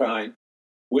mankind,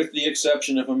 with the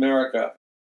exception of America,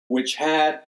 which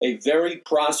had a very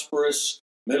prosperous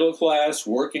middle class,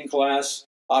 working class,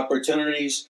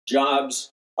 opportunities, jobs,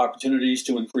 opportunities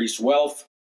to increase wealth,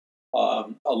 a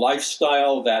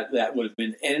lifestyle that would have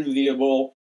been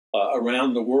enviable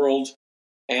around the world.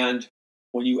 And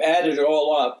when you add it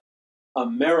all up,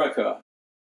 America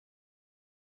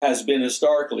has been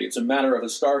historically, it's a matter of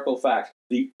historical fact,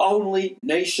 the only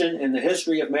nation in the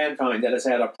history of mankind that has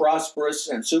had a prosperous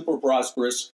and super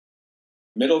prosperous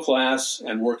middle class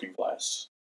and working class.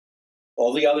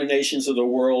 All the other nations of the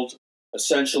world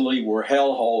essentially were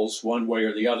hellholes one way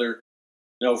or the other.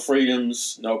 No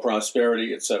freedoms, no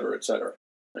prosperity, et cetera, et cetera.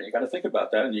 And you got to think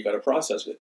about that and you got to process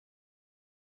it.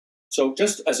 So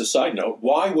just as a side note,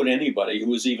 why would anybody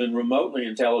who is even remotely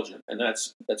intelligent, and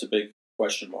that's a big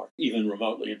even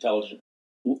remotely intelligent.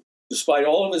 Despite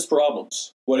all of his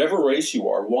problems, whatever race you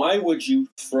are, why would you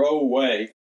throw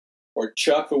away or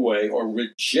chuck away or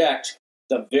reject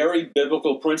the very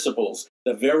biblical principles,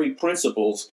 the very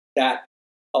principles that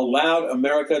allowed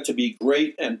America to be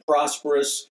great and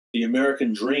prosperous, the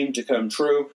American dream to come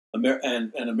true,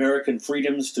 and American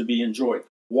freedoms to be enjoyed?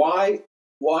 Why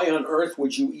on earth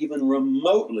would you even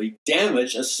remotely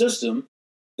damage a system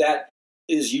that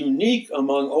is unique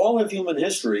among all of human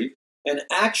history and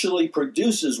actually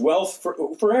produces wealth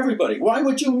for everybody? Why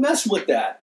would you mess with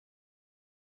that?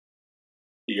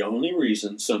 The only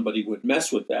reason somebody would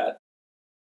mess with that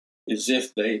is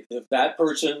if that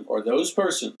person or those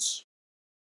persons,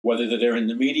 whether they're in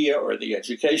the media or the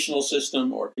educational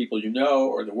system or people you know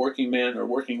or the working man or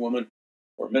working woman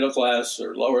or middle class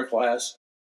or lower class,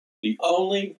 the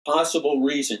only possible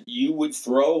reason you would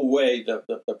throw away the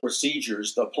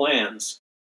procedures, the plans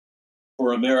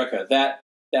for America that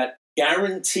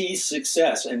guarantee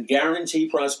success and guarantee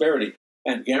prosperity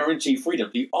and guarantee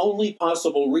freedom, the only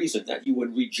possible reason that you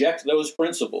would reject those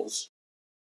principles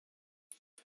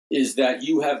is that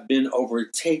you have been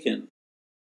overtaken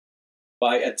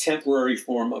by a temporary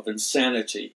form of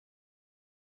insanity.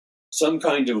 Some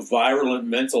kind of virulent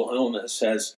mental illness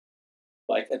has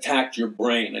attacked your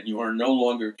brain and you are no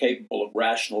longer capable of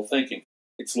rational thinking.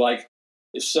 It's like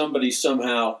if somebody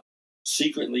somehow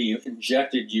secretly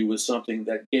injected you with something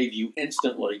that gave you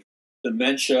instantly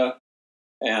dementia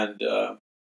and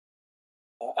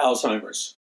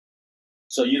Alzheimer's.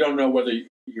 So you don't know whether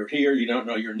you're here, you don't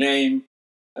know your name.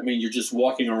 I mean, you're just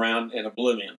walking around in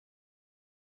oblivion.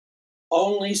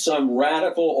 Only some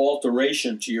radical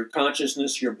alteration to your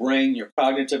consciousness, your brain, your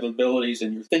cognitive abilities,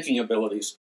 and your thinking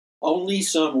abilities, only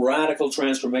some radical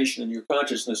transformation in your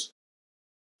consciousness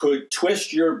could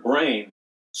twist your brain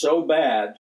so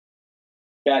bad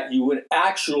that you would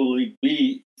actually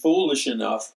be foolish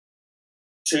enough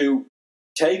to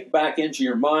take back into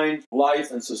your mind,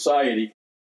 life, and society,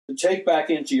 to take back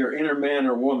into your inner man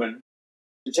or woman,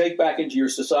 to take back into your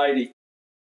society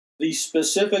these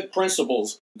specific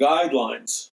principles,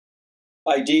 guidelines,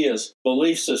 ideas,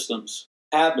 belief systems,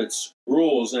 habits,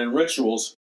 rules, and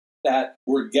rituals that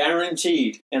were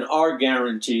guaranteed and are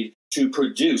guaranteed to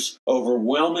produce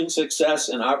overwhelming success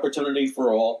and opportunity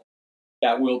for all,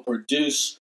 that will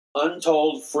produce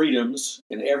untold freedoms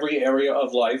in every area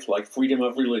of life, like freedom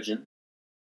of religion,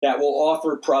 that will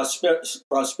offer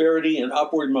prosperity and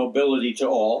upward mobility to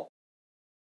all,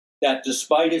 that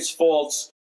despite its faults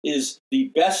is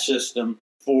the best system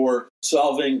for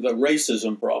solving the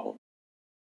racism problem.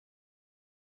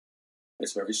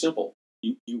 It's very simple.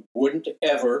 You wouldn't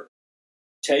ever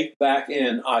take back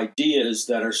in ideas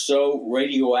that are so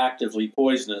radioactively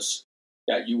poisonous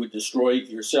that you would destroy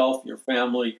yourself, your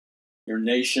family, your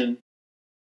nation,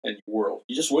 and your world.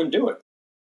 You just wouldn't do it.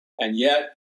 And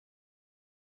yet,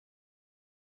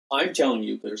 I'm telling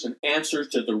you, there's an answer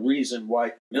to the reason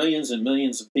why millions and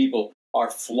millions of people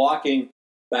are flocking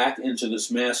back into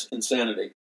this mass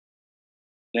insanity.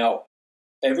 Now,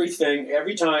 every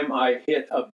time I hit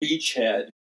a beachhead,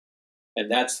 and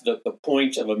that's the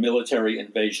point of a military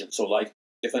invasion. So like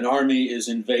if an army is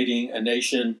invading a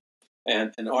nation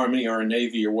and an army or a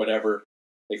navy or whatever,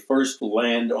 they first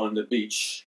land on the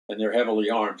beach and they're heavily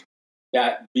armed.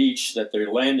 That beach that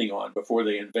they're landing on before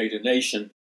they invade a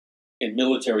nation in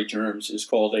military terms is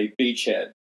called a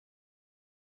beachhead.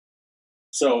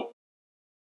 So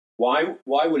why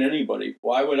would anybody,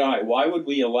 why would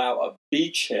we allow a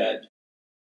beachhead,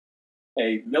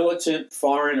 a militant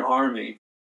foreign army,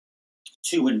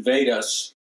 to invade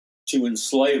us, to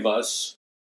enslave us,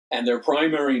 and their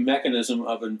primary mechanism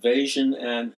of invasion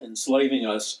and enslaving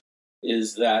us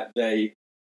is that they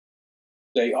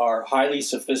are highly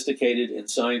sophisticated in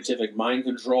scientific mind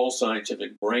control,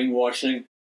 scientific brainwashing,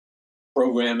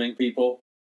 programming people,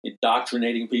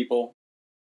 indoctrinating people.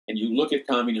 And you look at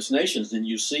communist nations and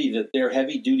you see that they're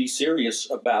heavy-duty serious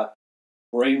about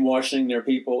brainwashing their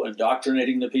people,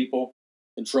 indoctrinating the people,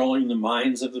 controlling the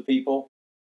minds of the people.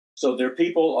 So their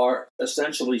people are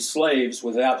essentially slaves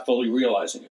without fully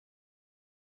realizing it.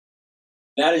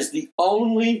 That is the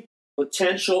only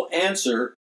potential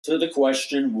answer to the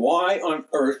question, why on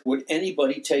earth would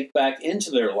anybody take back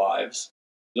into their lives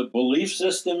the belief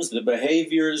systems, the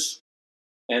behaviors,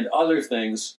 and other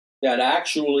things that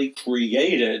actually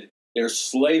created their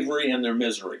slavery and their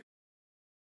misery?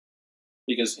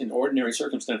 Because in ordinary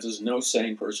circumstances, no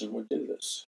sane person would do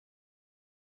this.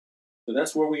 So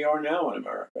that's where we are now in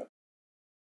America.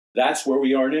 That's where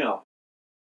we are now.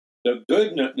 The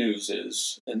good news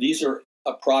is, and these are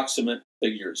approximate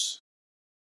figures,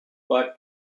 but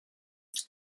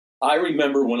I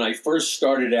remember when I first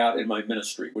started out in my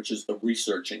ministry, which is the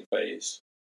researching phase,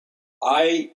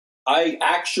 I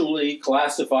actually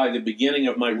classify the beginning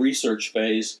of my research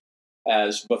phase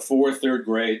as before third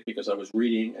grade because I was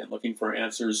reading and looking for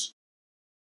answers,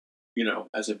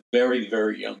 as a very,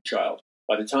 very young child.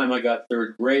 By the time I got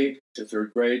third grade,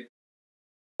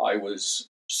 I was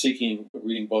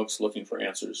reading books, looking for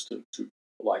answers to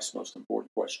life's most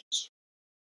important questions.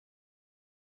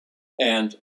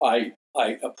 And I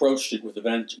approached it with a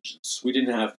vengeance. We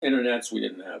didn't have internets, we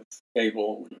didn't have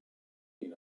cable,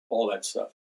 all that stuff.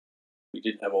 We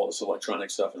didn't have all this electronic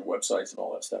stuff and websites and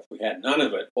all that stuff. We had none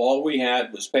of it. All we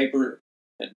had was paper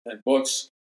and books.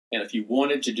 And if you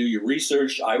wanted to do your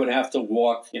research, I would have to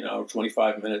walk,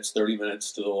 25 minutes, 30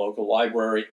 minutes to the local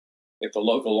library. If the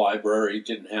local library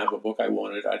didn't have a book I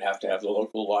wanted, I'd have to have the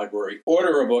local library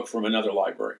order a book from another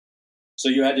library. So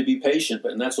you had to be patient,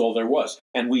 and that's all there was.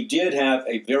 And we did have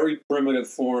a very primitive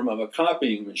form of a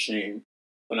copying machine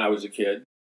when I was a kid.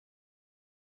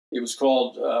 It was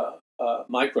called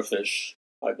microfiche,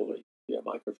 I believe. Yeah,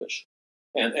 microfiche.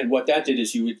 And what that did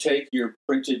is you would take your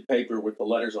printed paper with the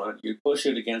letters on it, you'd push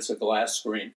it against a glass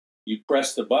screen, you'd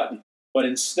press the button, but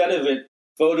instead of it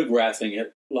photographing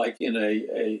it like in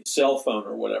a cell phone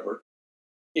or whatever,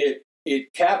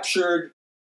 it captured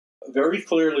very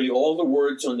clearly all the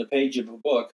words on the page of a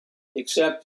book,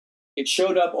 except it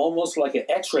showed up almost like an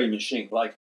X-ray machine,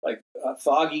 like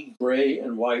foggy gray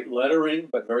and white lettering,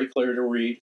 but very clear to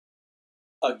read,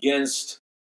 against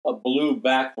a blue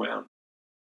background.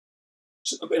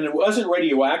 So, and it wasn't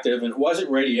radioactive, and it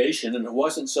wasn't radiation, and it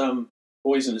wasn't some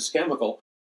poisonous chemical.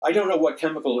 I don't know what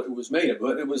chemical it was made of,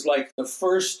 but it was like the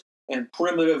first and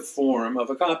primitive form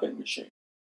of a copying machine.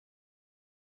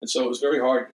 And so it was very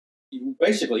hard. You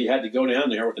had to go down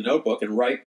there with a notebook and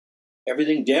write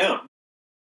everything down.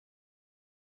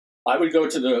 I would go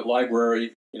to the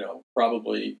library,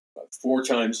 probably 4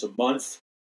 times a month,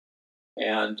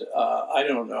 and I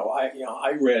don't know.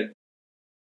 I read,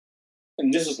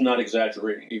 and this is not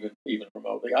exaggerating, even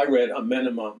remotely. I read a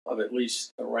minimum of at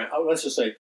least let's just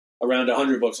say around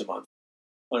 100 books a month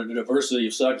on a diversity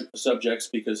of subjects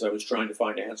because I was trying to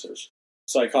find answers: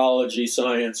 psychology,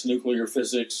 science, nuclear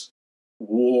physics,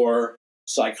 war,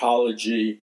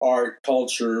 psychology, art,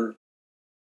 culture,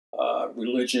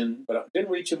 religion. But I didn't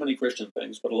read too many Christian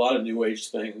things, but a lot of New Age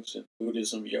things, and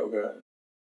Buddhism, yoga,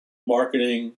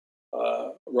 marketing,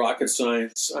 rocket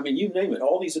science. I mean, you name it,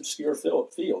 all these obscure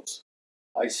fields.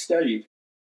 I studied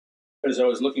because I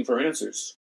was looking for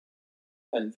answers.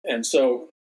 And so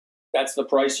that's the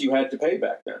price you had to pay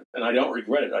back then. And I don't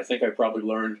regret it. I think I probably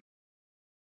learned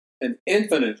an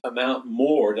infinite amount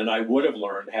more than I would have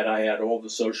learned had I had all the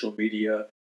social media,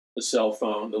 the cell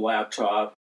phone, the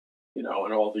laptop, and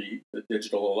all the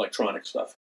digital electronic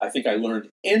stuff. I think I learned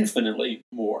infinitely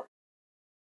more.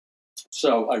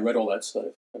 So I read all that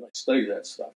stuff and I studied that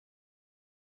stuff.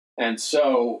 And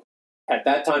so at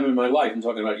that time in my life, I'm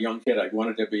talking about a young kid, I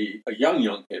wanted to be a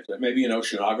young kid, maybe an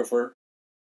oceanographer,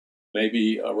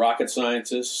 maybe a rocket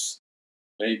scientist,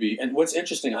 maybe. And what's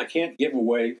interesting, I can't give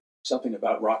away something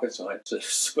about rocket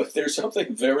scientists, but there's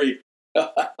something very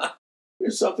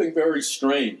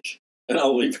strange, and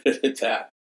I'll leave it at that.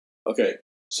 Okay,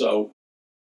 so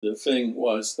the thing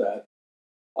was that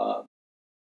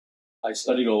I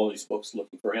studied all these books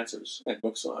looking for answers, and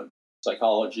books on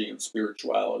psychology and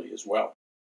spirituality as well.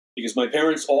 Because my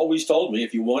parents always told me,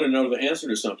 if you want to know the answer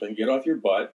to something, get off your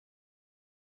butt,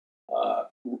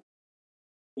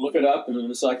 look it up in an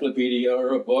encyclopedia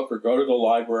or a book, or go to the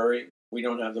library. We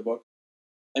don't have the book.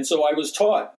 And so I was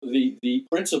taught the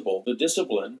principle, the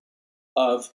discipline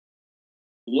of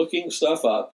looking stuff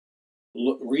up,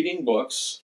 reading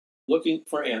books, looking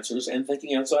for answers, and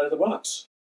thinking outside of the box.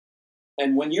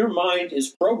 And when your mind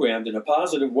is programmed in a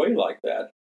positive way like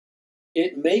that,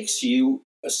 it makes you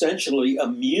essentially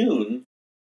immune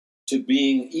to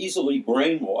being easily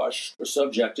brainwashed or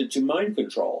subjected to mind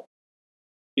control.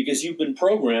 Because you've been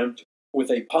programmed with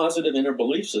a positive inner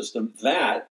belief system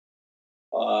that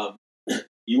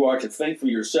you are to think for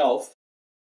yourself.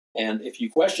 And if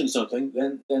you question something,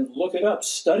 then look it up,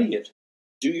 study it,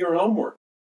 do your homework.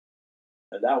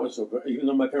 And that was, even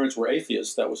though my parents were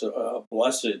atheists, that was a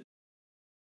blessed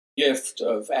gift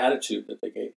of attitude that they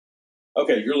gave.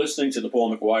 Okay, you're listening to the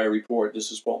Paul McGUIRE Report.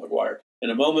 This is Paul McGUIRE. In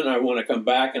a moment, I want to come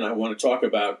back and I want to talk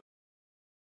about,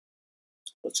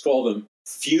 let's call them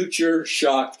future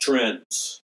shock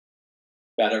trends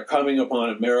that are coming upon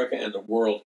America and the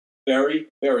world very,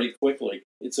 very quickly.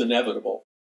 It's inevitable.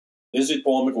 Visit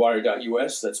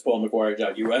paulmcguire.us. That's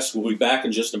paulmcguire.us. We'll be back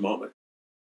in just a moment.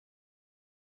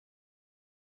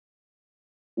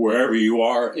 Wherever you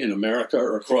are in America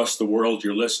or across the world,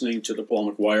 you're listening to the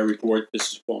Paul McGUIRE Report.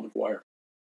 This is Paul McGUIRE.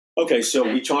 Okay, so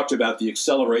we talked about the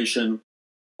acceleration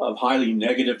of highly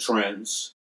negative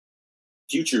trends,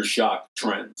 future shock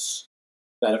trends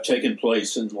that have taken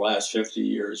place in the last 50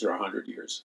 years or 100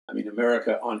 years. I mean,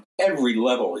 America on every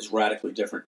level is radically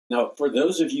different. Now, for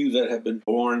those of you that have been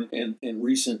born in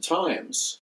recent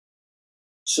times,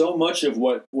 so much of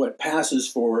what passes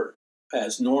for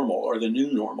as normal or the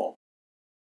new normal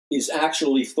is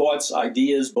actually thoughts,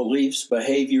 ideas, beliefs,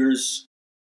 behaviors,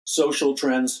 social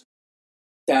trends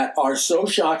that are so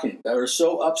shocking, that are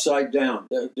so upside down,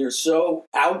 that they're so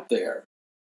out there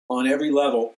on every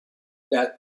level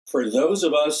that for those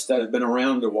of us that have been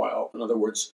around a while, in other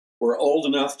words, we're old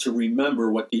enough to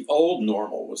remember what the old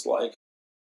normal was like,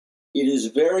 it is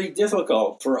very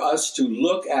difficult for us to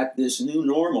look at this new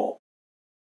normal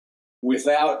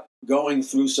without going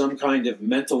through some kind of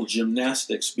mental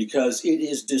gymnastics because it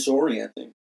is disorienting.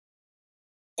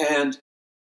 And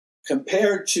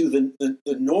compared to the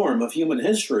norm of human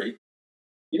history,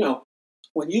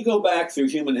 when you go back through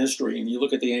human history and you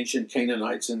look at the ancient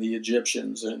Canaanites and the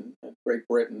Egyptians and Great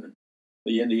Britain, and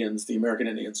the Indians, the American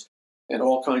Indians, and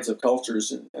all kinds of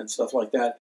cultures and stuff like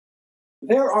that,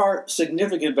 there are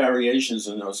significant variations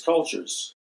in those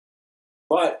cultures.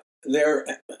 But there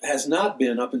has not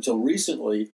been, up until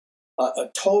recently, a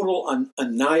total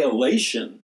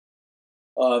annihilation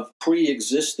of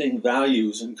pre-existing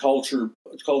values and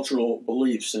cultural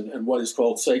beliefs and what is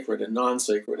called sacred and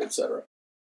non-sacred, etc.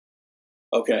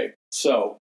 Okay,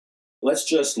 so let's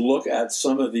just look at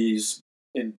some of these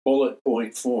in bullet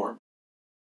point form.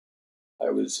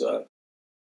 I was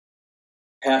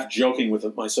half joking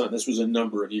with my son. This was a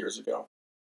number of years ago,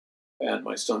 and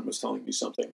my son was telling me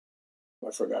something.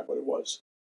 I forgot what it was.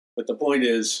 But the point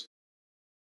is,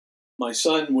 my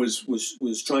son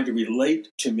was trying to relate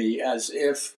to me as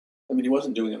if, he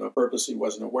wasn't doing it on purpose, he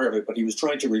wasn't aware of it, but he was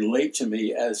trying to relate to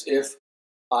me as if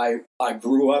I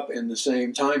grew up in the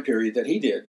same time period that he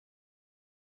did.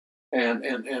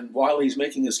 And while he's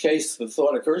making this case, the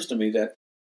thought occurs to me that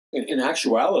in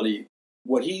actuality,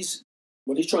 what he's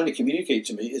trying to communicate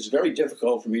to me is very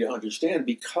difficult for me to understand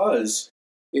because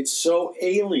it's so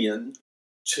alien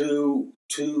to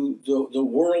the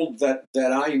world that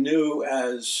I knew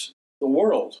as the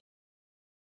world.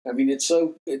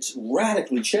 It's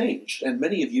radically changed, and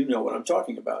many of you know what I'm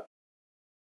talking about.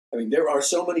 There are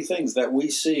so many things that we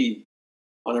see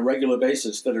on a regular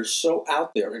basis that are so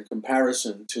out there in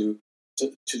comparison to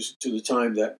the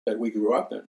time that we grew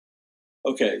up in.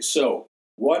 Okay, so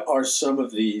what are some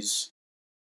of these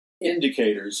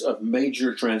indicators of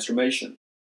major transformation?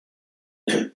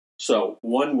 So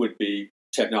one would be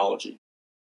technology.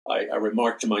 I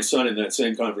remarked to my son in that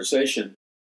same conversation,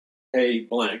 hey,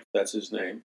 blank, that's his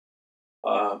name,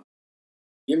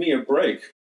 give me a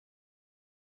break.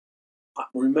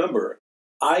 Remember,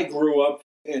 I grew up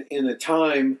in a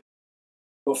time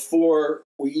before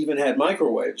we even had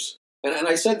microwaves. And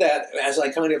I said that as I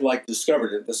kind of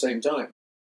discovered it at the same time.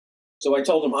 So I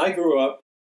told him I grew up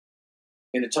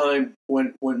in a time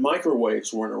when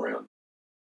microwaves weren't around.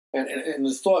 And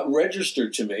the thought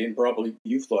registered to me, and probably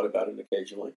you've thought about it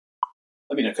occasionally.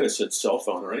 I could have said cell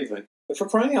phone or anything. But for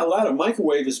crying out loud, a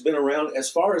microwave has been around as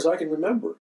far as I can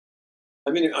remember.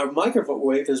 A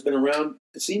microwave has been around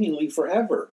seemingly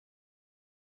forever.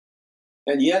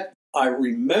 And yet I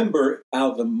remember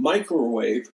how the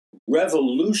microwave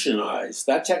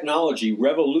that technology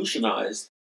revolutionized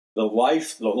the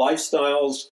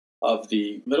lifestyles of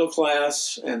the middle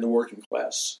class and the working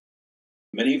class.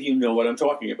 Many of you know what I'm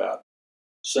talking about.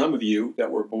 Some of you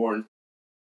that were born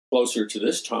closer to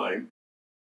this time,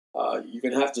 you're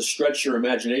going to have to stretch your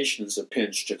imaginations a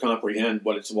pinch to comprehend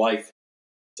what it's like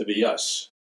to be us.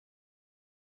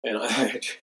 And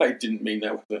I didn't mean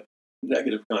that with a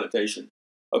negative connotation.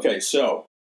 Okay, so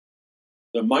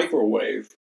the microwave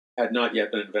had not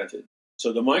yet been invented.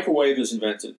 So the microwave is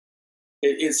invented.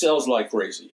 It sells like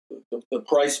crazy. The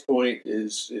price point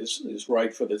is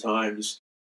right for the times.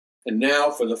 And now,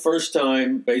 for the first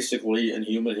time, basically, in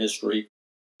human history,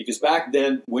 because back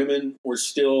then, women were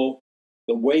still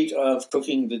the weight of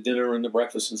cooking the dinner and the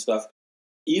breakfast and stuff.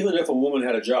 Even if a woman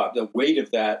had a job, the weight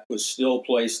of that was still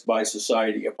placed by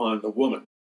society upon the woman.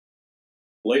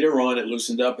 Later on, it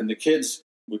loosened up, and the kids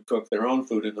would cook their own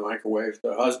food in the microwave.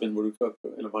 The husband would cook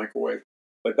in a microwave.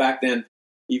 But back then,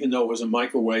 even though it was a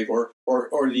microwave, or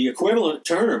the equivalent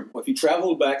term, if you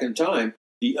traveled back in time,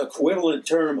 the equivalent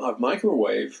term of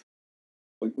microwave,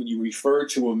 when you refer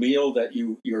to a meal that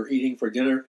you're eating for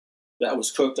dinner that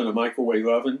was cooked in a microwave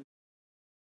oven,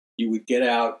 you would get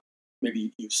out,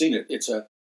 maybe you've seen it, it's a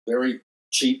very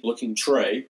cheap-looking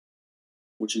tray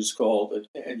which is called,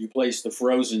 and you place the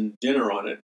frozen dinner on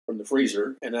it from the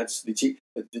freezer, and that's the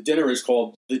dinner is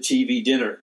called the TV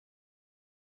dinner.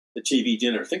 The TV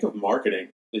dinner. Think of marketing,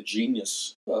 the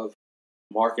genius of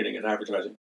marketing and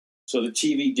advertising. So the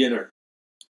TV dinner.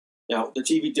 Now, the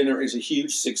TV dinner is a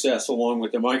huge success along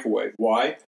with the microwave.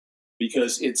 Why?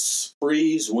 Because it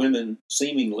frees women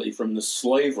seemingly from the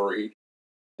slavery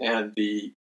and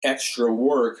the extra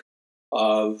work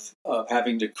of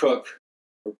having to cook,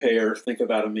 prepare, think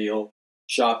about a meal,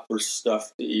 shop for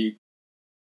stuff to eat.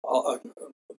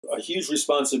 A huge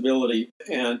responsibility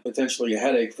and potentially a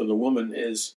headache for the woman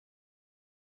is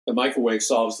the microwave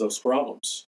solves those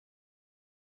problems.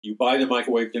 You buy the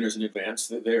microwave dinners in advance.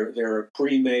 They're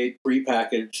pre-made,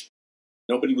 pre-packaged.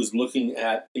 Nobody was looking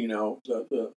at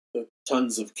the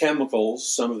tons of chemicals,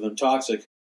 some of them toxic,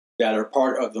 that are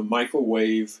part of the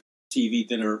microwave TV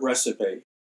dinner recipe.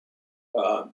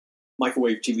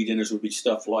 Microwave TV dinners would be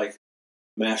stuff like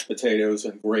mashed potatoes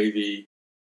and gravy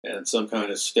and some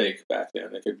kind of steak back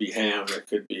then. It could be ham. It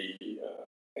could be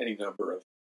any number of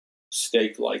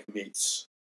steak-like meats.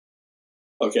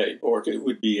 Okay, or it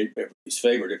would be everybody's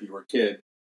favorite if you were a kid,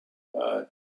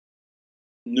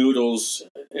 noodles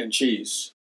and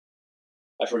cheese.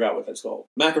 I forgot what that's called.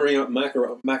 Macaroni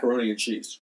and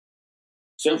cheese.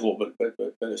 Simple, but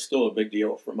it's still a big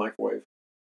deal for microwave.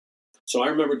 So I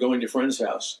remember going to a friend's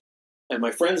house, and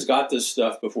my friends got this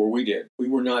stuff before we did. We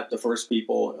were not the first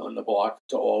people on the block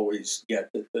to always get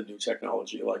the new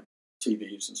technology like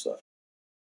TVs and stuff.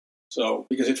 So,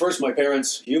 because at first my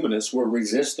parents, humanists, were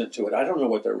resistant to it. I don't know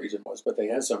what their reason was, but they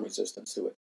had some resistance to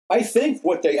it. I think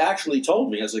what they actually told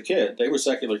me as a kid, they were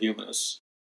secular humanists.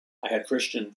 I had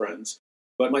Christian friends.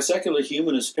 But my secular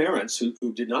humanist parents,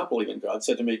 who did not believe in God,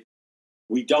 said to me,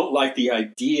 we don't like the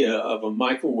idea of a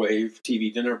microwave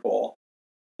TV dinner, Paul,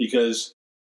 because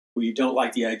we don't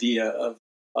like the idea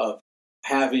of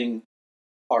having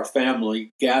our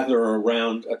family gather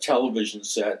around a television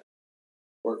set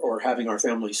or having our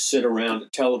family sit around a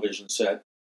television set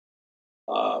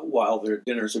while their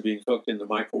dinners are being cooked in the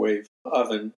microwave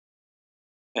oven.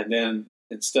 And then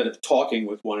instead of talking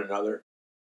with one another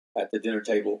at the dinner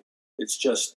table, it's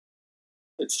just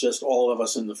all of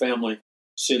us in the family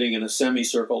sitting in a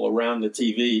semicircle around the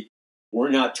TV. We're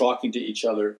not talking to each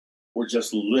other. We're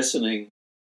just listening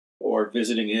or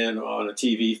visiting in on a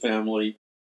TV family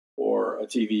or a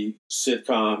TV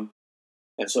sitcom.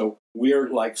 And so we're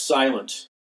like silent.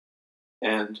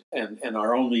 And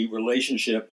our only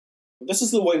relationship, this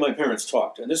is the way my parents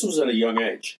talked, and this was at a young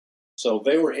age. So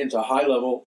they were into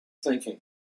high-level thinking,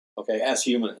 okay, as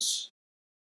humanists.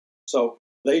 So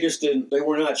they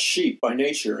were not sheep by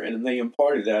nature, and they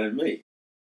imparted that in me.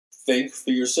 Think for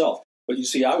yourself. But you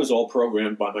see, I was all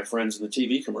programmed by my friends in the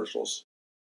TV commercials.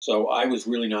 So I was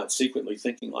really not secretly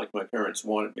thinking like my parents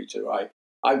wanted me to.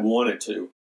 I wanted to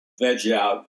veg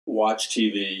out, watch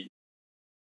TV,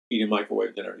 eat a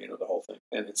microwave dinner, the whole thing.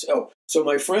 And so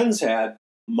my friends had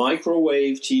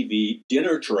microwave TV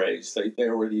dinner trays.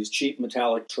 There were these cheap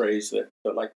metallic trays that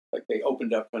like they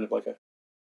opened up kind of like a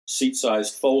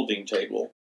seat-sized folding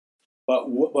table. But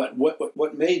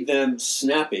what made them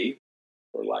snappy,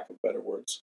 for lack of better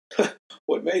words,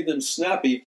 what made them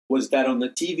snappy was that on the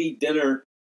TV dinner,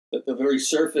 the very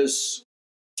surface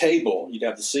table, you'd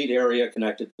have the seat area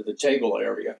connected to the table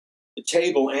area. The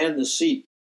table and the seat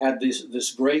had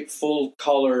this great full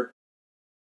color,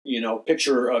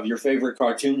 picture of your favorite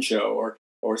cartoon show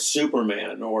or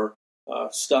Superman or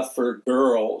stuff for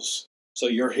girls. So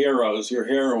your heroes, your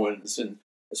heroines, and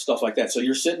stuff like that. So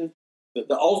you're sitting.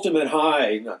 The ultimate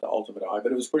high, not the ultimate high,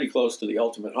 but it was pretty close to the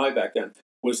ultimate high back then,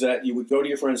 was that you would go to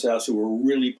your friend's house who were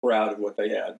really proud of what they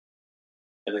had,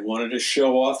 and they wanted to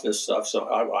show off this stuff. So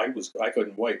I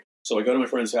couldn't wait. So I go to my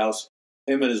friend's house.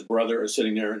 Him and his brother are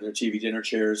sitting there in their TV dinner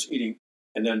chairs eating.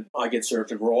 And then I get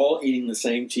served, and we're all eating the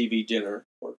same TV dinner,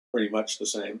 or pretty much the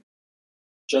same,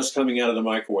 just coming out of the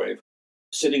microwave,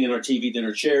 sitting in our TV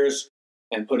dinner chairs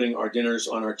and putting our dinners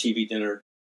on our TV dinner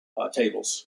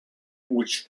tables,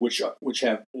 which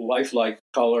have lifelike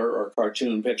color or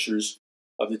cartoon pictures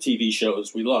of the TV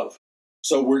shows we love.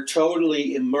 So we're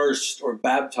totally immersed or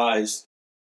baptized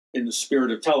in the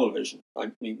spirit of television.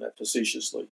 I mean that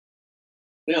facetiously.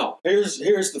 Now, here's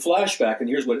the flashback, and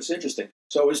here's what it's interesting.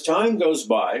 So as time goes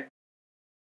by,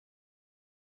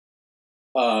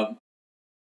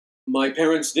 my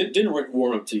parents didn't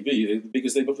warm up TV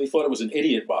because they thought it was an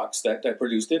idiot box that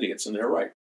produced idiots, and they're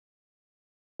right.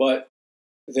 But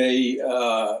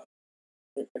I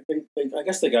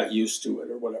guess they got used to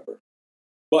it or whatever.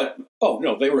 But,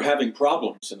 no, they were having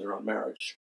problems in their own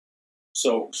marriage.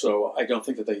 So I don't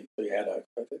think that they had a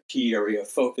key area of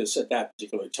focus at that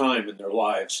particular time in their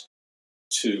lives.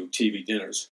 to TV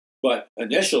dinners. But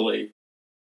initially,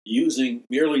 using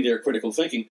merely their critical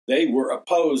thinking, they were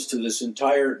opposed to this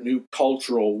entire new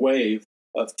cultural wave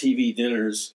of TV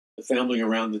dinners, the family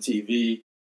around the TV,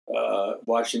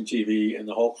 watching TV, and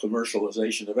the whole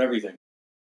commercialization of everything.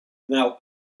 Now,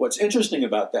 what's interesting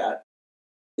about that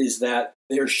is that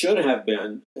there should have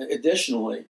been,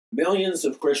 additionally, millions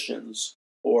of Christians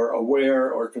or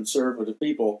aware or conservative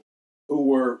people who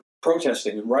were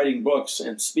protesting and writing books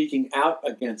and speaking out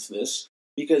against this,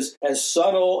 because as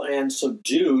subtle and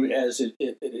subdued as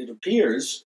it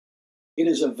appears, it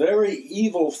is a very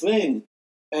evil thing.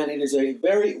 And it is a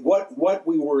very, what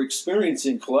we were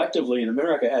experiencing collectively in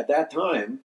America at that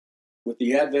time, with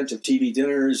the advent of TV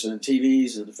dinners and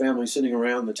TVs and the family sitting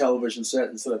around the television set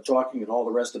instead of talking and all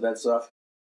the rest of that stuff,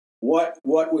 what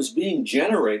was being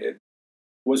generated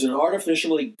was an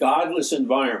artificially godless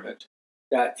environment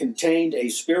that contained a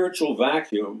spiritual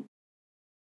vacuum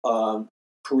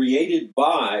created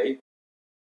by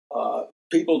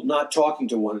people not talking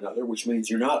to one another, which means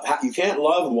you can't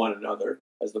love one another,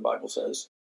 as the Bible says,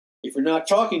 if you're not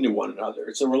talking to one another.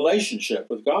 It's a relationship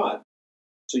with God.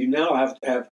 So you now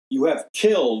have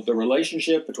killed the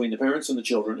relationship between the parents and the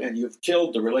children, and you've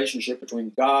killed the relationship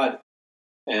between God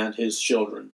and his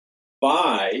children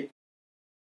by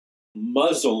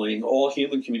muzzling all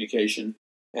human communication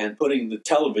and putting the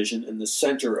television in the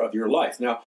center of your life.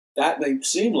 Now, that may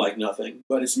seem like nothing,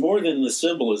 but it's more than the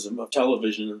symbolism of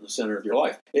television in the center of your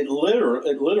life. It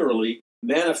literally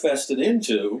manifested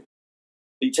into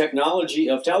the technology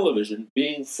of television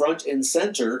being front and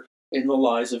center in the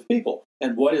lives of people.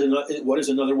 And what is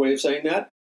another way of saying that?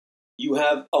 You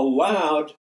have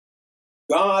allowed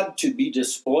God to be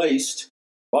displaced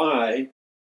by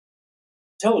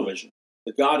television,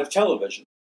 the God of television.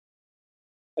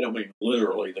 I don't mean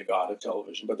literally the God of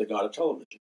television, but the God of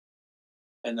television.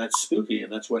 And that's spooky,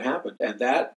 and that's what happened. And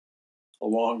that,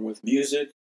 along with music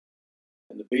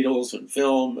and the Beatles and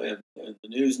film and the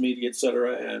news media, et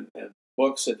cetera, and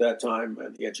books at that time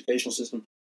and the educational system,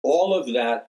 all of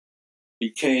that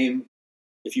became,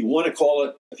 if you want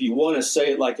to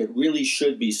say it like it really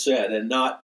should be said and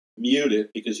not mute it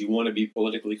because you want to be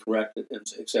politically correct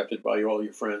and accepted by all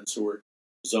your friends who are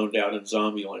zoned out in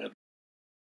zombie land.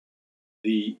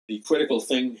 The critical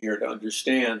thing here to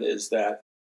understand is that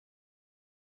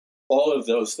all of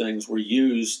those things were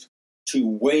used to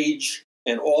wage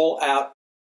an all-out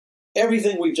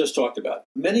everything we've just talked about.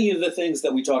 Many of the things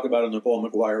that we talk about in the Paul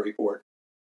McGUIRE report,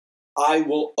 I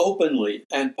will openly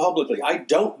and publicly, I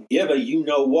don't give a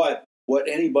you-know-what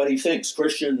anybody thinks,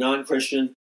 Christian,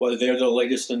 non-Christian, whether they're the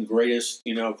latest and greatest,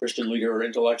 Christian leader or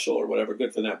intellectual or whatever,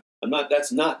 good for them.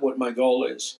 That's not what my goal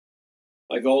is.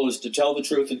 My goal is to tell the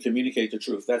truth and communicate the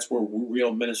truth. That's where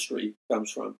real ministry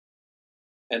comes from.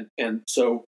 And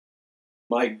so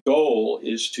my goal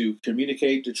is to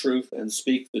communicate the truth and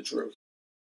speak the truth.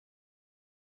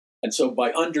 And so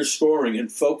by underscoring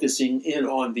and focusing in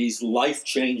on these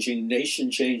life-changing,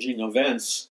 nation-changing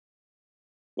events,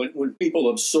 when people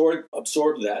absorb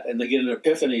that and they get an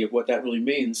epiphany of what that really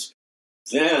means,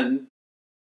 then,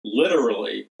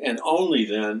 literally, and only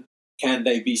then, can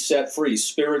they be set free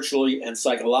spiritually and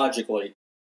psychologically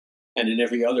and in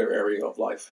every other area of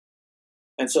life.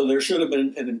 And so there should have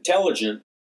been an intelligent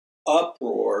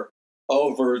uproar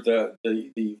over the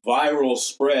viral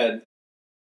spread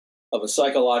of a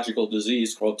psychological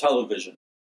disease called television.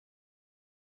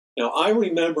 Now, I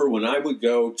remember when I would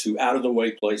go to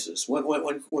out-of-the-way places,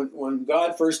 when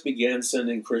God first began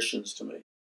sending Christians to me,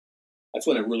 that's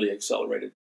when it really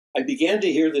accelerated. I began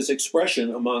to hear this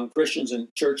expression among Christians in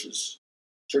churches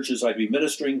I'd be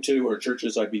ministering to or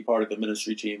churches I'd be part of the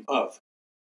ministry team of.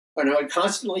 And I would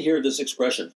constantly hear this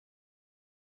expression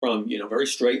from, very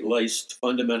straight-laced,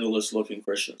 fundamentalist-looking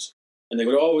Christians. And they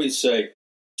would always say,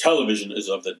 television is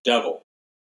of the devil.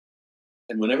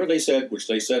 And whenever they said, which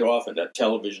they said often, that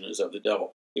television is of the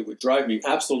devil, it would drive me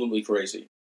absolutely crazy.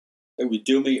 It would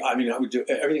do me, I would do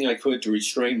everything I could to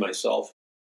restrain myself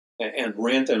and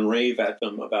rant and rave at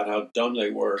them about how dumb they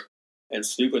were and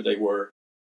stupid they were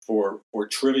for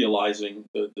trivializing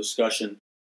the discussion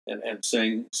and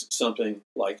saying something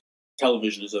like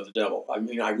television is of the devil.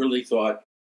 I really thought,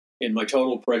 in my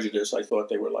total prejudice, I thought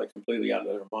they were like completely out of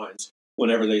their minds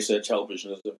whenever they said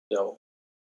television is of the devil.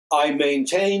 I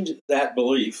maintained that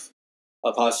belief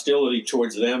of hostility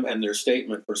towards them and their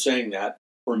statement for saying that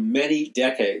for many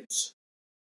decades.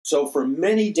 So for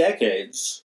many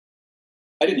decades,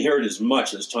 I didn't hear it as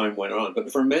much as time went on,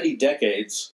 but for many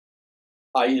decades,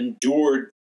 I endured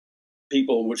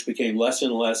people, which became less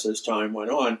and less as time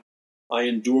went on. I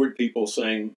endured people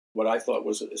saying what I thought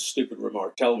was a stupid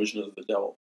remark, television is of the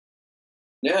devil.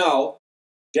 Now,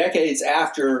 decades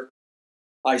after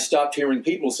I stopped hearing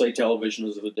people say television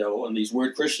is of the devil, and these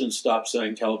weird Christians stopped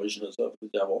saying television is of the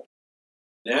devil.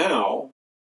 Now,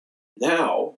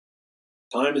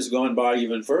 time has gone by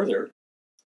even further,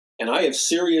 and I have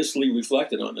seriously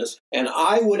reflected on this, and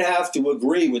I would have to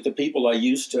agree with the people I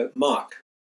used to mock.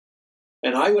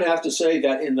 And I would have to say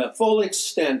that in the full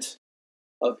extent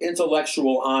of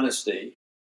intellectual honesty,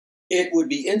 it would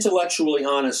be intellectually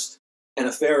honest and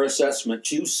a fair assessment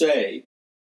to say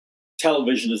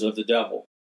television is of the devil.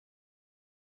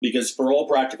 Because for all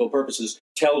practical purposes,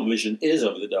 television is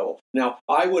of the devil. Now,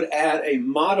 I would add a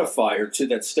modifier to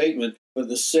that statement for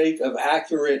the sake of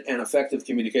accurate and effective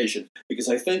communication. Because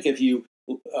I think if you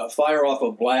fire off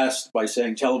a blast by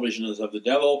saying television is of the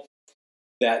devil,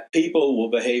 that people will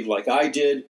behave like I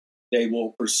did. They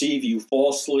will perceive you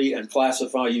falsely and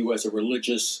classify you as a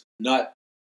religious nut,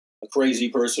 a crazy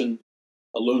person,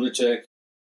 a lunatic,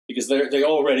 because they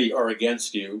already are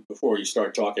against you before you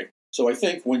start talking. So I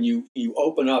think when you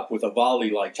open up with a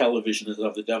volley like television is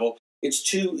of the devil, it's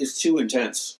too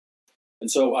intense.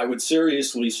 And so I would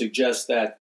seriously suggest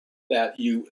that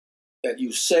you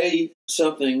say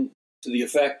something to the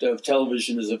effect of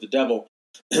television is of the devil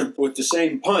with the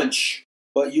same punch,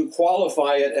 but you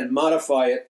qualify it and modify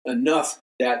it enough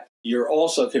that you're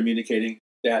also communicating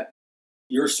that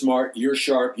you're smart, you're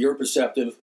sharp, you're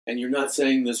perceptive, and you're not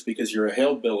saying this because you're a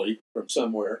hillbilly from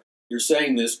somewhere. You're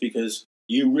saying this because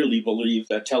you really believe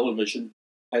that television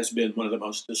has been one of the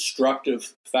most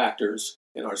destructive factors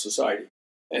in our society.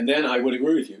 And then I would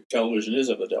agree with you. Television is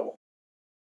of the devil.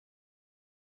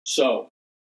 So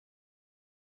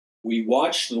we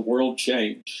watch the world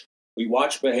change. We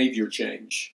watch behavior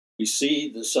change. We see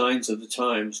the signs of the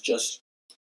times just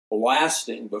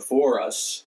blasting before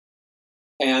us.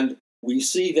 And we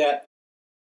see that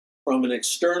from an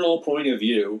external point of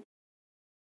view,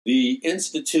 the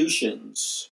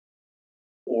institutions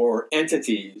or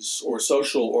entities or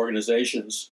social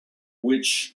organizations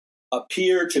which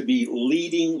appear to be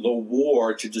leading the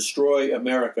war to destroy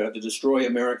America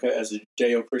as a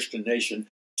Judeo-Christian nation,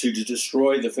 to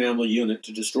destroy the family unit,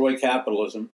 to destroy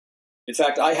capitalism. In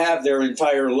fact, I have their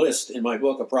entire list in my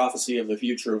book, A Prophecy of the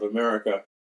Future of America,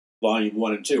 Volume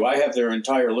 1 and 2. I have their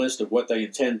entire list of what they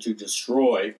intend to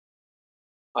destroy.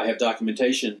 I have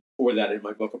documentation for that in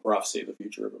my book, A Prophecy of the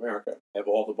Future of America. I have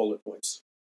all the bullet points.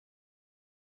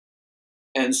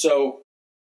 And so,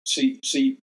 see,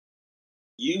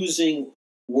 using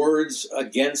words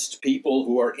against people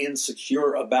who are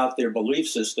insecure about their belief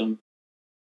system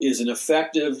is an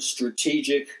effective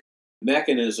strategic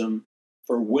mechanism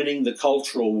for winning the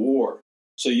cultural war.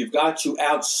 So you've got to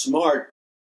outsmart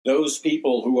those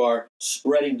people who are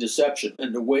spreading deception.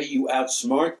 And the way you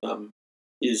outsmart them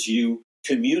is you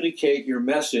communicate your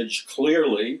message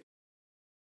clearly,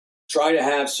 try to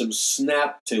have some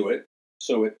snap to it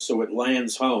so it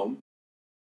lands home,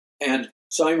 and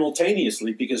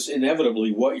simultaneously, because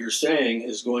inevitably what you're saying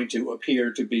is going to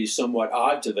appear to be somewhat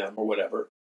odd to them or whatever,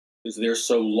 because they're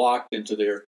so locked into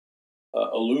their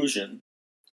illusion,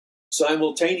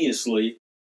 simultaneously,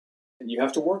 and you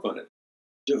have to work on it,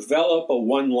 develop a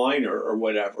one-liner or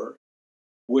whatever,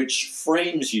 which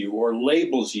frames you or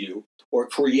labels you or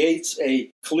creates a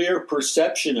clear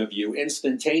perception of you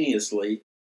instantaneously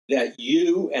that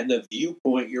you and the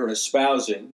viewpoint you're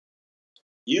espousing,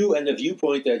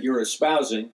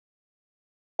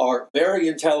 are very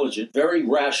intelligent, very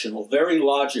rational, very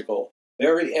logical,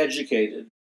 very educated,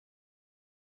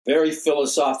 very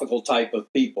philosophical type of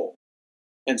people.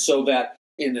 And so that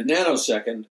in a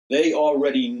nanosecond, they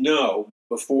already know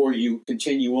before you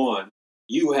continue on,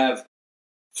 you have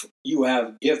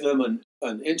given them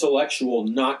an intellectual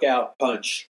knockout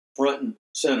punch front and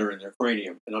center in their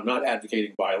cranium. And I'm not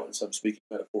advocating violence, I'm speaking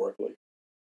metaphorically.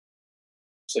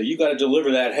 So you got to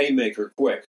deliver that haymaker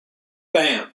quick.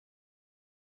 Bam!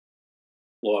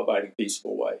 Law-abiding,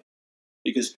 peaceful way.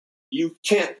 Because you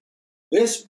can't,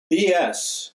 this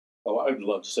BS, I would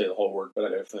love to say the whole word, but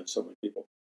I'd offend so many people.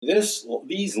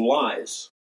 These lies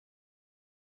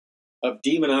of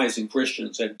demonizing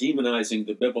Christians and demonizing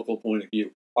the biblical point of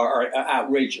view are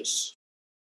outrageous.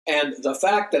 And the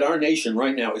fact that our nation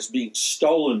right now is being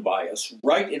stolen by us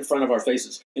right in front of our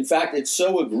faces. In fact, it's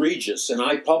so egregious, and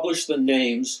I publish the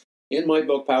names in my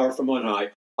book, Power from On High.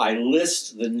 I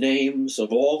list the names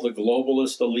of all the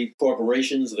globalist elite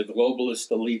corporations, the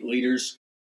globalist elite leaders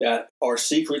that are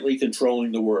secretly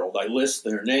controlling the world. I list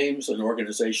their names, an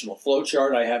organizational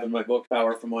flowchart I have in my book,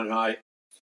 Power from On High.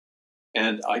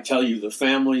 And I tell you the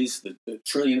families, the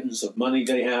trillions of money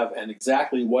they have, and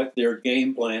exactly what their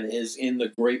game plan is in the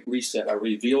Great Reset. I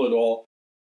reveal it all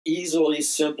easily,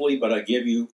 simply, but I give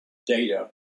you data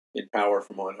in Power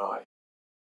from On High.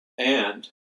 And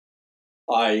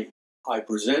I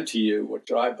present to you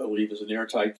what I believe is an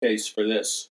airtight case for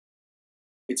this.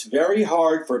 It's very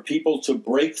hard for people to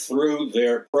break through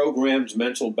their programmed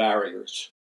mental barriers.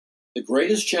 The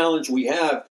greatest challenge we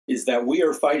have is that we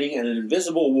are fighting an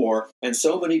invisible war, and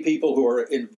so many people who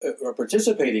are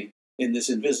participating in this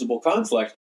invisible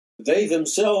conflict, they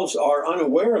themselves are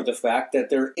unaware of the fact that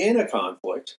they're in a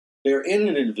conflict. They're in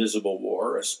an invisible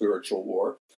war, a spiritual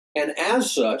war, and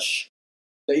as such,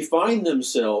 they find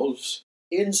themselves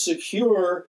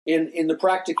insecure in the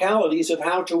practicalities of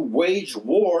how to wage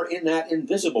war in that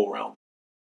invisible realm.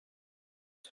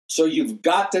 So you've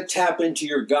got to tap into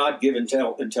your God-given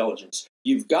intelligence.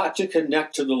 You've got to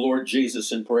connect to the Lord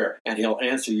Jesus in prayer, and he'll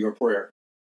answer your prayer.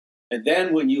 And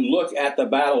then when you look at the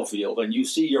battlefield and you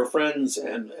see your friends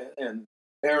and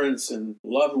parents and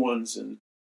loved ones and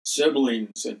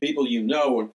siblings and people you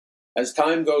know, and as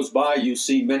time goes by, you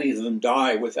see many of them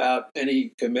die without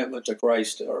any commitment to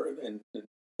Christ and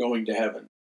going to heaven.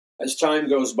 As time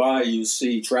goes by, you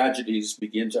see tragedies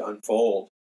begin to unfold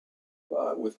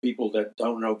with people that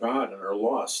don't know God and are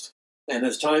lost. And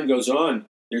as time goes on,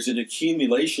 there's an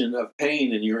accumulation of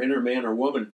pain in your inner man or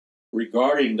woman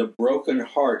regarding the broken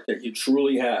heart that you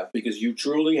truly have, because you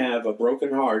truly have a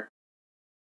broken heart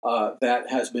that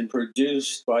has been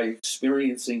produced by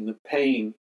experiencing the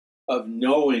pain of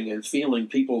knowing and feeling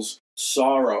people's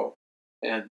sorrow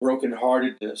and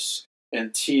brokenheartedness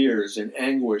and tears and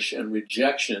anguish and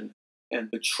rejection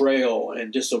and betrayal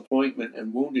and disappointment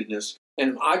and woundedness.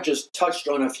 And I just touched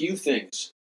on a few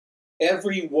things.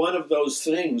 Every one of those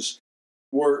things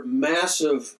were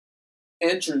massive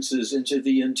entrances into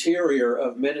the interior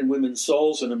of men and women's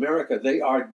souls in America. They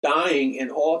are dying in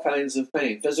all kinds of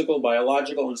pain, physical,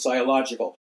 biological, and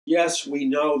psychological. Yes, we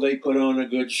know they put on a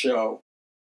good show.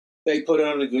 They put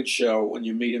on a good show when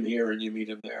you meet them here and you meet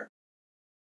them there.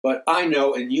 But I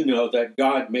know and you know that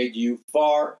God made you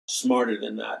far smarter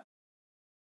than that.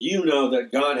 You know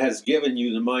that God has given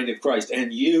you the mind of Christ,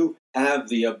 and you have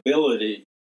the ability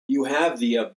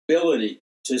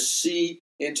to see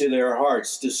into their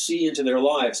hearts, to see into their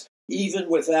lives, even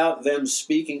without them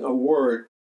speaking a word.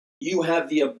 You have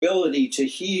the ability to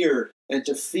hear and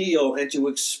to feel and to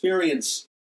experience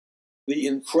the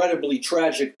incredibly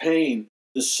tragic pain,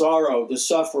 the sorrow, the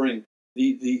suffering,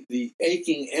 the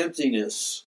aching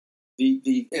emptiness,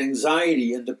 the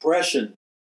anxiety and depression,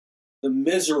 the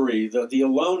misery, the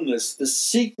aloneness, the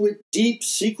secret, deep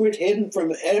secret hidden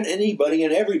from anybody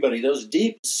and everybody, those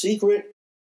deep secret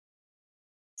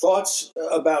thoughts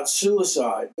about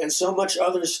suicide and so much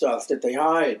other stuff that they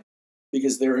hide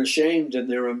because they're ashamed and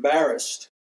they're embarrassed.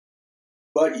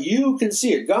 But you can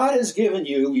see it. God has given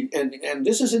you, and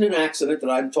this isn't an accident that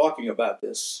I'm talking about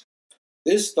this.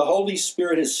 The Holy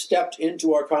Spirit has stepped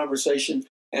into our conversation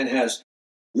and has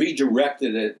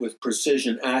redirected it with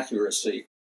precision accuracy.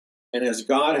 And as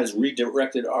God has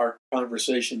redirected our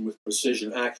conversation with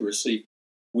precision accuracy,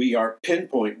 we are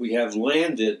pinpoint. We have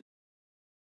landed.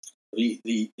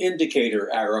 The indicator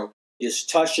arrow is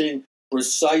touching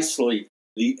precisely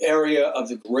the area of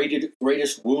the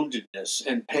greatest woundedness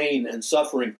and pain and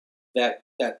suffering that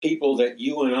people that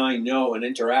you and I know and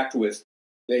interact with,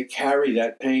 they carry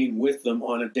that pain with them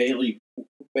on a daily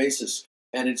basis.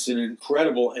 And it's an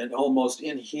incredible and almost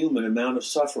inhuman amount of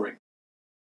suffering.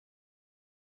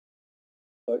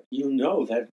 But you know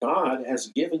that God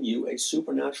has given you a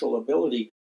supernatural ability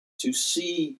to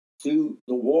see through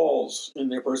the walls in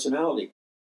their personality.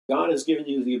 God has given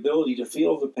you the ability to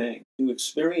feel the pain, to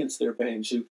experience their pain.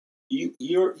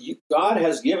 God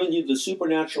has given you the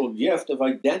supernatural gift of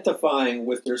identifying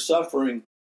with their suffering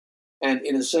and,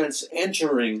 in a sense,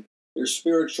 entering their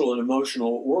spiritual and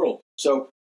emotional world. So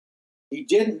he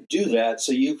didn't do that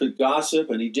so you could gossip,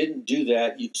 and he didn't do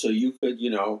that so you could,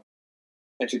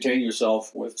 entertain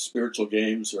yourself with spiritual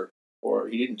games, or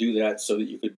he didn't do that so that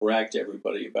you could brag to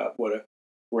everybody about what a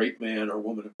great man or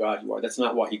woman of God you are. That's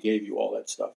not why he gave you all that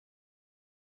stuff.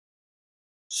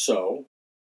 So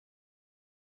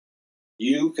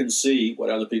you can see what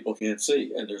other people can't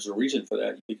see, and there's a reason for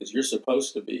that, because you're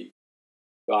supposed to be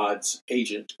God's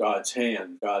agent, God's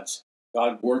hand.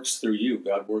 God works through you.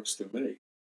 God works through me.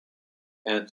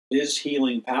 And his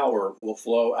healing power will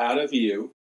flow out of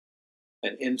you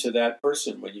and into that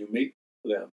person when you meet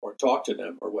them or talk to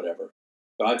them or whatever.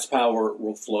 God's power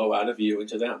will flow out of you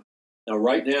into them. Now,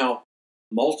 right now,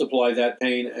 multiply that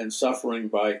pain and suffering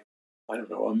by,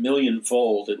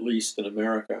 1,000,000-fold, at least in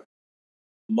America.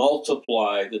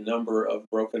 Multiply the number of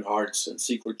broken hearts and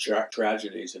secret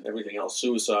tragedies and everything else,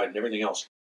 suicide and everything else.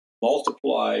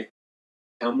 Multiply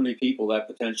how many people that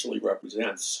potentially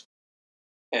represents,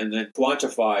 and then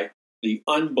quantify the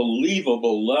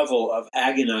unbelievable level of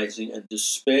agonizing and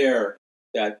despair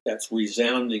that's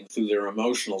resounding through their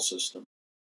emotional system.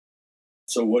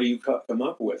 So what do you come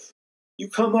up with? You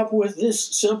come up with this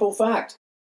simple fact.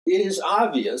 It is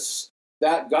obvious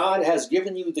that God has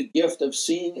given you the gift of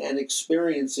seeing and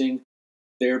experiencing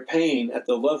their pain at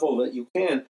the level that you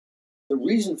can. The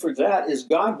reason for that is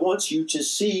God wants you to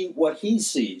see what he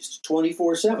sees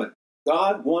 24/7.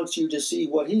 God wants you to see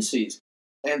what he sees.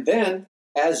 And then,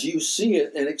 as you see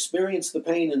it and experience the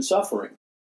pain and suffering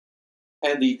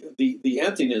and the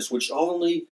emptiness which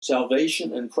only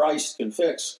salvation and Christ can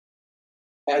fix,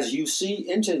 as you see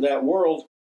into that world,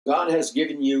 God has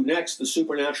given you next the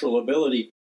supernatural ability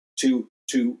to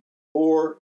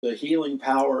pour the healing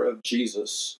power of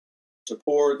Jesus, to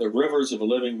pour the rivers of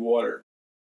living water,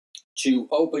 to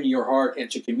open your heart and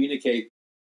to communicate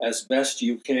as best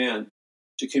you can,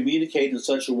 to communicate in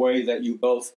such a way that you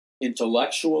both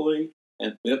intellectually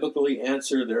and biblically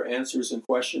answer their answers and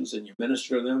questions and you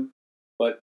minister them,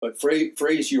 but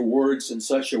phrase your words in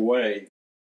such a way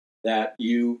that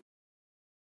you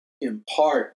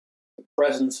impart the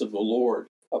presence of the Lord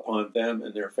upon them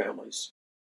and their families,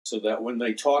 so that when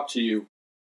they talk to you,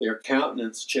 their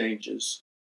countenance changes,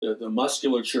 the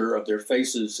musculature of their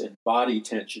faces and body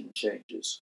tension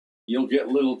changes. You'll get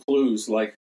little clues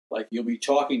like you'll be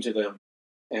talking to them,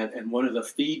 and one of the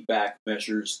feedback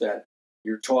measures that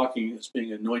you're talking is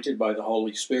being anointed by the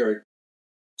Holy Spirit,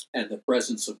 and the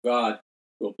presence of God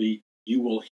will be, you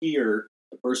will hear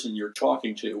the person you're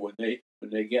talking to when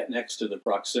they get next to the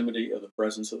proximity of the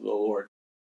presence of the Lord.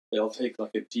 They'll take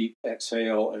like a deep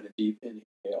exhale and a deep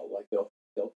inhale, like they'll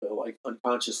like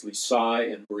unconsciously sigh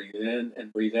and breathe in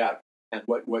and breathe out. And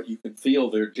what you can feel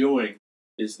they're doing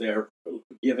is they're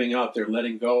giving up, they're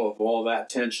letting go of all that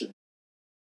tension,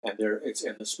 and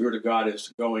the Spirit of God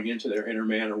is going into their inner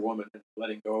man or woman and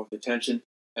letting go of the tension,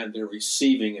 and they're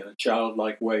receiving in a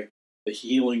childlike way the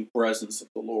healing presence of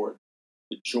the Lord,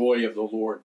 the joy of the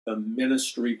Lord, the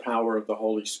ministry power of the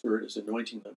Holy Spirit is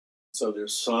anointing them. So they're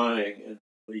sighing and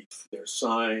relief, they're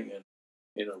sighing and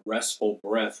in a restful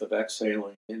breath of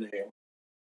exhaling, inhale.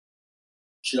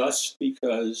 Just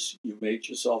because you made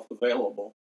yourself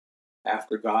available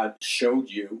after God showed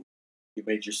you, you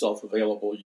made yourself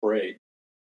available, you prayed.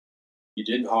 You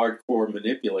didn't hardcore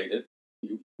manipulate it.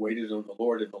 You waited on the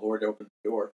Lord, and the Lord opened the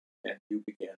door, and you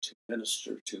began to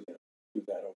minister to them through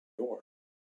that open door.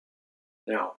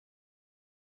 Now,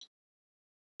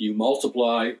 you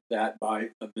multiply that by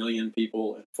 1 million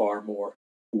people and far more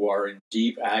who are in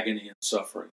deep agony and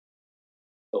suffering.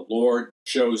 The Lord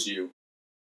shows you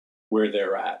where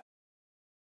they're at.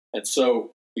 And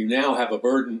so you now have a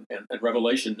burden and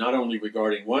revelation not only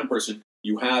regarding one person,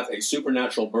 you have a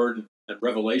supernatural burden and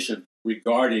revelation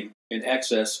regarding in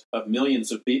excess of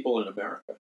millions of people in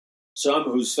America. Some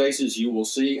whose faces you will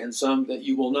see and some that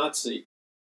you will not see.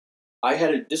 I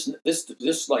had this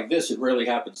like this, it rarely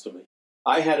happens to me.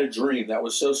 I had a dream that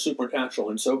was so supernatural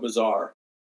and so bizarre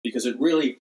because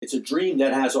it's a dream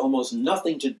that has almost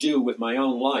nothing to do with my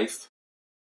own life.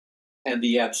 And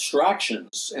the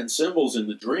abstractions and symbols in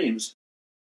the dreams,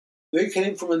 they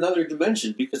came from another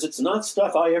dimension because it's not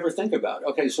stuff I ever think about.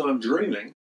 Okay, so I'm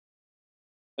dreaming,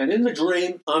 and in the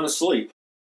dream, I'm asleep.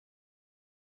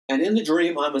 And in the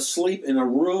dream, I'm asleep in a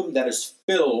room that is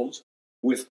filled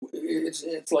with,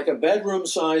 it's like a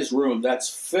bedroom-sized room that's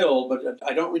filled, but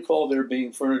I don't recall there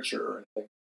being furniture or anything.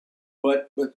 But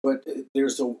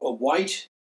there's a white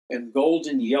and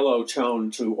golden yellow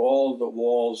tone to all the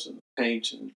walls and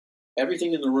paint, and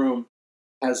everything in the room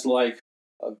has like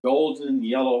a golden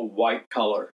yellow white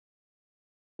color,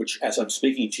 which as I'm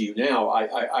speaking to you now,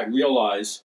 I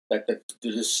realize that the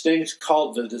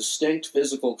distinct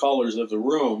physical colors of the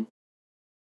room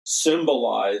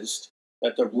symbolized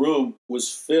that the room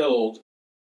was filled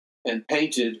and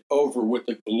painted over with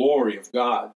the glory of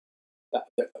God.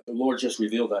 The Lord just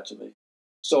revealed that to me.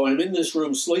 So I'm in this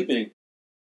room sleeping,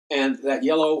 and that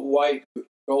yellow, white,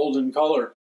 golden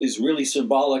color is really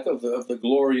symbolic of the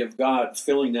glory of God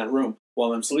filling that room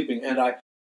while I'm sleeping. And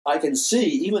I can see,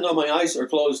 even though my eyes are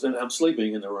closed and I'm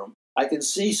sleeping in the room, I can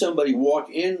see somebody walk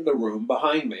in the room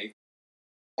behind me,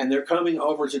 and they're coming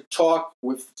over to talk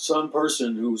with some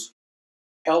person who's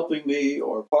helping me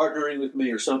or partnering with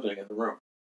me or something in the room.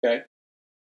 Okay?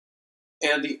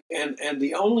 And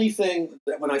the only thing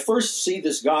that when I first see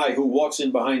this guy who walks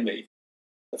in behind me,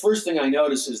 the first thing I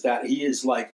notice is that he is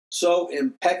like so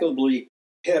impeccably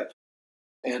hip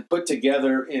and put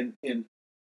together in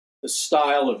the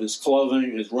style of his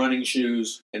clothing, his running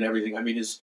shoes, and everything. I mean,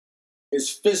 his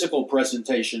physical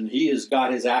presentation, he has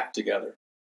got his act together.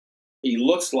 He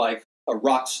looks like a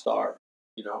rock star,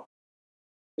 you know.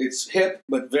 It's hip,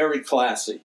 but very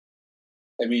classy.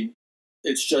 I mean,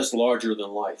 it's just larger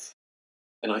than life.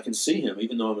 And I can see him,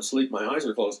 even though I'm asleep, my eyes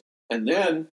are closed. And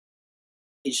then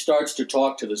he starts to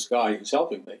talk to this guy who's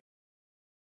helping me.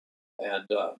 And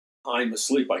I'm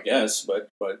asleep, I guess, but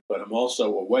I'm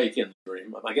also awake in the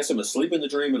dream. I guess I'm asleep in the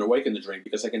dream and awake in the dream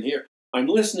because I can hear. I'm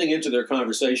listening into their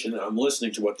conversation and I'm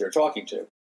listening to what they're talking to.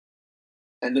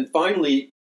 And then finally,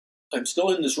 I'm still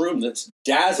in this room that's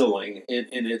dazzling in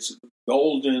its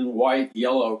golden, white,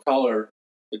 yellow color,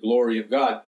 the glory of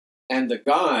God. And the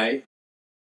guy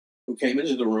who came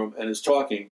into the room and is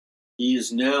talking, he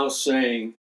is now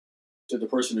saying to the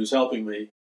person who's helping me,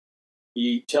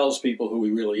 he tells people who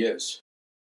he really is.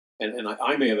 And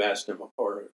I may have asked him,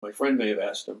 or my friend may have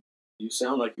asked him, you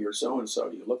sound like you're so-and-so,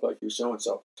 you look like you're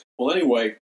so-and-so. Well,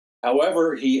 anyway,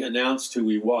 however he announced who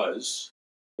he was,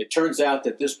 it turns out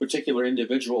that this particular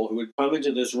individual who had come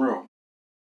into this room,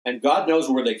 and God knows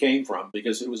where they came from,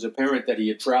 because it was apparent that he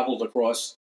had traveled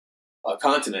across a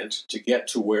continent to get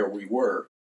to where we were.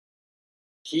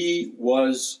 He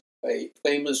was a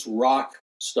famous rock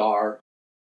star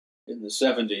in the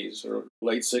 70s or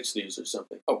late 60s or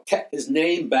something. Oh, his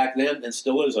name back then, and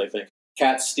still is, I think,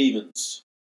 Cat Stevens.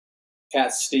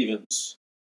 Cat Stevens.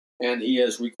 And he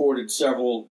has recorded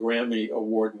several Grammy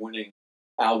Award-winning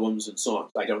albums and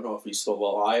songs. I don't know if he's still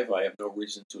alive. I have no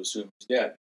reason to assume he's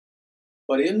dead.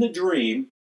 But in the dream,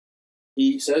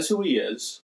 he says who he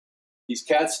is. He's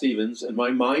Cat Stevens, and my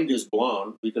mind is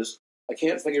blown because I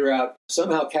can't figure out,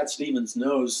 somehow Cat Stevens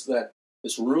knows that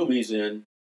this room he's in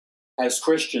has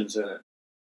Christians in it.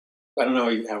 I don't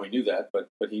know how he knew that, but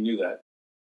he knew that.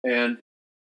 And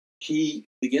he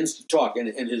begins to talk, and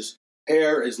his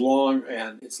hair is long,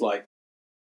 and it's like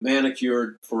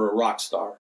manicured for a rock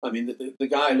star. I mean, the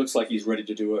guy looks like he's ready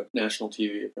to do a national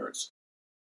TV appearance.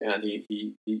 And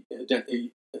he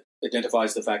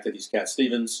identifies the fact that he's Cat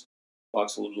Stevens,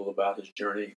 talks a little about his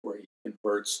journey where he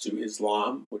converts to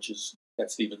Islam, which is, Cat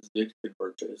Stevens did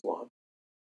convert to Islam.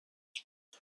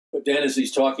 But then as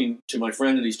he's talking to my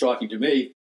friend and he's talking to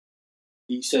me,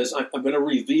 he says, I'm going to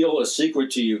reveal a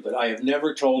secret to you that I have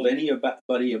never told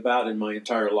anybody about in my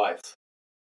entire life,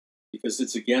 because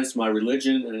it's against my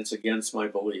religion and it's against my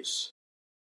beliefs.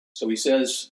 So he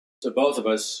says to both of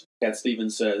us, Cat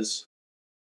Stevens says,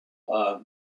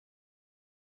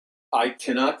 I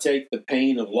cannot take the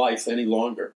pain of life any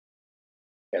longer,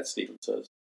 Cat Stevens says.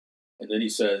 And then he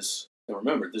says, now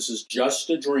remember, this is just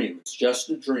a dream. It's just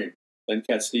a dream. Then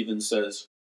Cat Stevens says,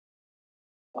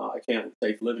 I can't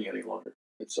take living any longer.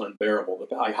 It's unbearable.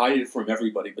 I hide it from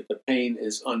everybody, but the pain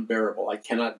is unbearable. I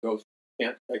can't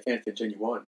continue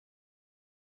on.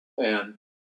 And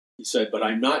he said, but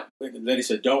I'm not, and then he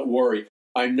said, don't worry.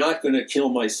 I'm not going to kill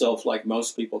myself like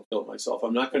most people kill myself.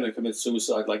 I'm not going to commit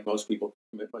suicide like most people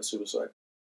commit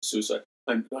suicide.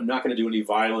 I'm not going to do any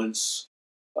violence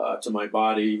to my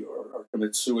body or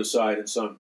commit suicide in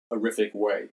some horrific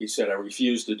way. He said, I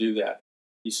refuse to do that.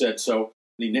 He said, so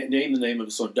he named the name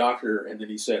of some doctor, and then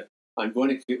he said, I'm going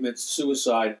to commit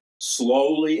suicide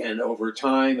slowly and over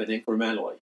time and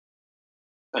incrementally.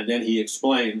 And then he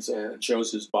explains and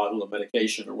shows his bottle of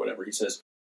medication or whatever. He says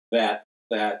that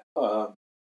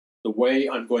the way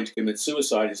I'm going to commit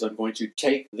suicide is I'm going to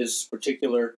take this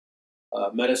particular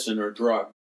medicine or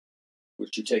drug,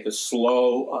 which you take a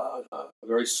slow, a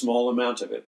very small amount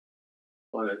of it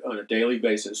on a daily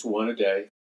basis, one a day,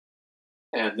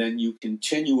 and then you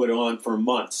continue it on for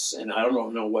months. And I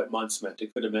don't know what months meant.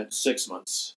 It could have meant 6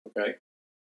 months, okay?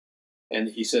 And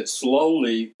he said,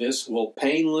 slowly, this will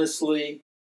painlessly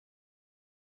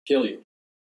kill you.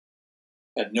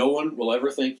 And no one will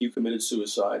ever think you committed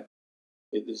suicide.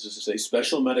 This is a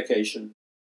special medication.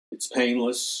 It's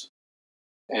painless,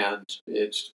 and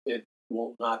it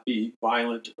will not be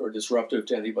violent or disruptive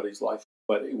to anybody's life.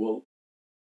 But it will,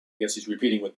 I guess he's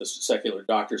repeating what the secular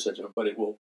doctor said to him, but it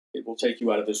will take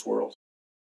you out of this world.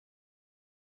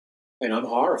 And I'm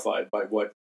horrified by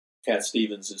what Cat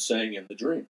Stevens is saying in the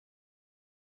dream.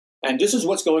 And this is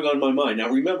what's going on in my mind. Now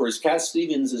remember, as Cat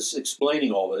Stevens is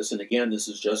explaining all this, and again, this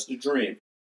is just a dream,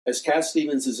 as Cat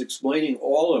Stevens is explaining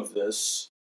all of this,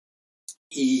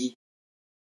 he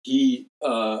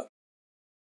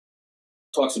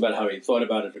talks about how he thought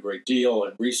about it a great deal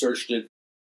and researched it.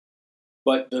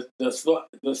 But the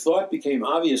thought became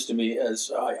obvious to me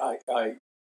as I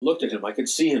looked at him. I could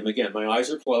see him again. My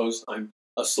eyes are closed. I'm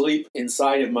asleep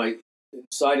inside of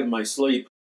my sleep.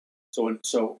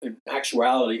 So in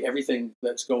actuality, everything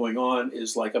that's going on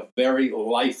is like a very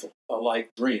life-like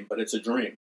dream, but it's a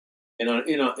dream. And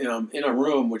in a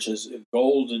room which is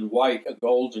golden white, a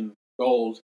golden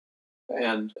gold,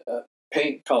 and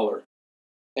paint color.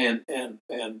 and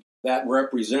that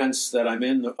represents that I'm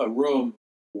in a room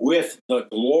with the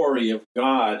glory of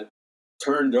God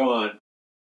turned on,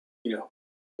 the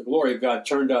glory of God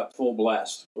turned up full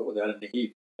blast with that in the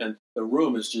heat. And the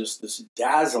room is just this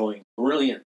dazzling,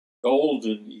 brilliant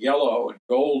golden yellow and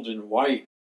golden white.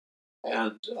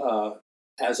 And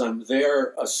as I'm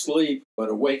there asleep but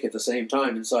awake at the same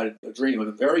time inside a dream,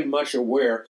 I'm very much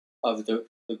aware of the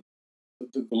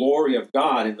glory of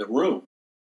God in the room,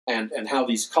 and how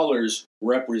these colors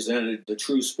represented the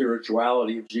true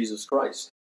spirituality of Jesus Christ.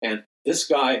 And this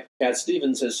guy, Cat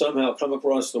Stevens, has somehow come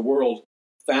across the world,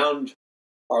 found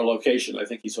our location. I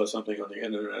think he saw something on the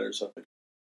internet or something,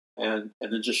 and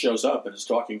then just shows up and is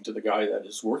talking to the guy that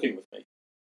is working with me.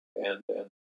 And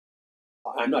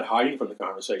I'm not hiding from the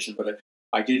conversation, but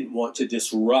I didn't want to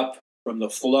disrupt from the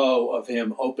flow of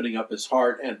him opening up his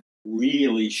heart and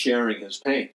really sharing his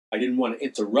pain. I didn't want to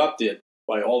interrupt it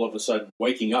by all of a sudden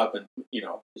waking up and,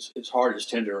 his heart is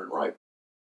tender and ripe.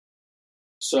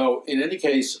 So in any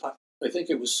case, I think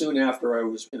it was soon after I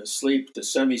was in a sleep to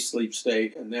semi-sleep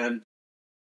state, and then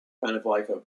kind of like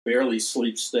a barely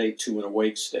sleep state to an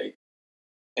awake state.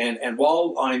 And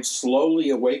while I'm slowly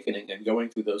awakening and going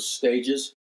through those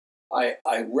stages, I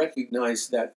recognize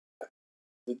that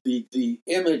the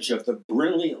image of the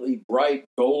brilliantly bright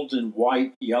golden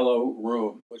white yellow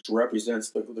room, which represents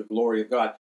the glory of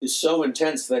God, is so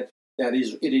intense that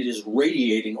it is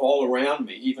radiating all around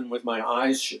me, even with my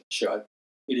eyes shut.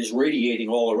 It is radiating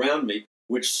all around me,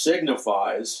 which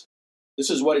signifies, this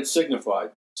is what it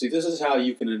signified. See, this is how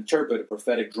you can interpret a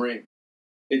prophetic dream.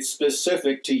 It's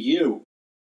specific to you.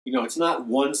 It's not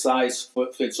one size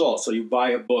fits all. So you buy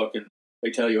a book and they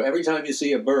tell you every time you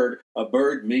see a bird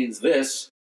means this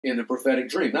in a prophetic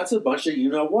dream. That's a bunch of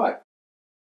you-know-what.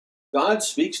 God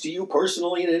speaks to you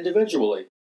personally and individually.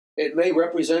 It may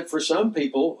represent, for some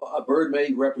people, a bird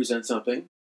may represent something,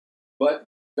 but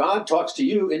God talks to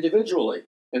you individually.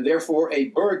 And therefore, a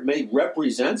bird may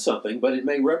represent something, but it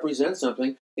may represent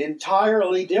something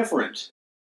entirely different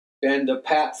than the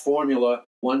pat formula,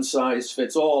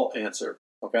 one-size-fits-all answer.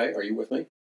 Okay, are you with me?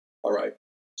 All right.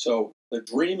 So the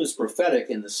dream is prophetic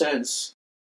in this sense.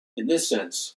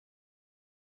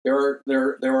 There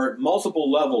are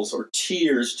multiple levels or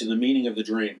tiers to the meaning of the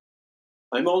dream.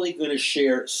 I'm only going to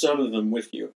share some of them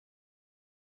with you,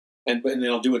 and then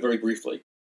I'll do it very briefly.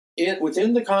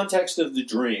 Within the context of the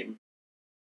dream,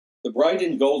 the bright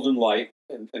and golden light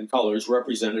and colors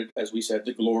represented, as we said,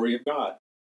 the glory of God.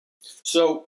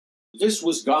 So this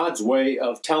was God's way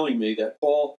of telling me that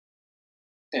Paul,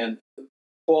 the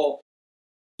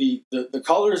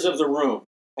colors of the room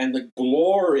and the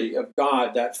glory of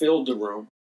God that filled the room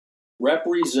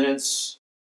represents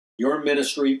your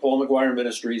ministry, Paul McGUIRE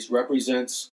Ministries,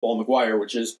 represents Paul McGUIRE,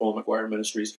 which is Paul McGUIRE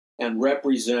Ministries, and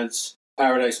represents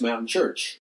Paradise Mountain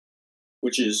Church,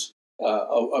 which is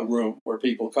a room where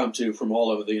people come to from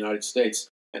all over the United States,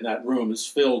 and that room is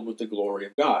filled with the glory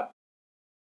of God.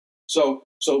 So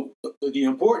the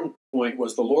important point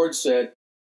was the Lord said,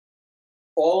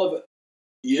 all of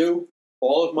you,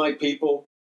 all of my people,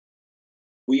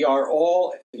 we are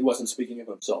all, he wasn't speaking of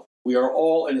himself, we are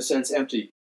all in a sense empty.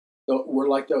 So we're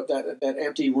like that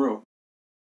empty room.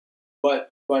 But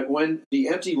when the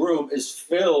empty room is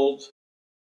filled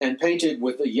and painted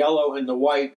with the yellow and the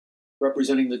white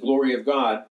representing the glory of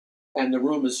God, and the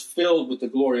room is filled with the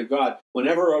glory of God,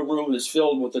 whenever a room is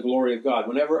filled with the glory of God,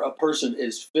 whenever a person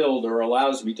is filled or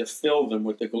allows me to fill them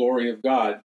with the glory of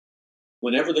God,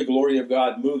 whenever the glory of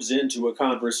God moves into a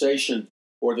conversation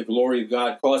or the glory of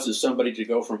God causes somebody to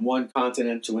go from one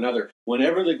continent to another,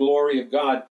 whenever the glory of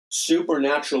God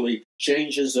supernaturally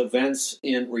changes events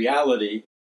in reality,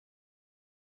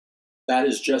 that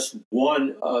is just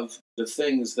one of the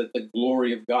things that the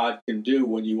glory of God can do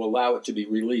when you allow it to be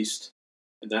released.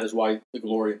 And that is why the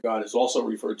glory of God is also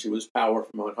referred to as power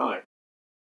from on high.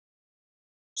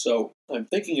 So I'm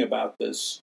thinking about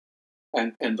this,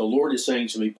 and the Lord is saying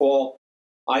to me, Paul,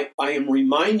 I am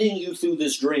reminding you through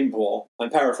this dream, Paul. I'm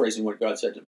paraphrasing what God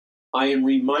said to me. I am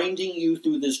reminding you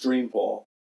through this dream, Paul,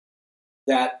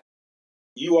 that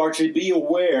you are to be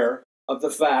aware of the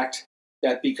fact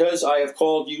that because I have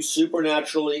called you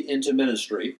supernaturally into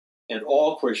ministry, and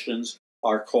all Christians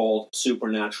are called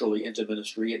supernaturally into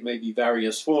ministry, it may be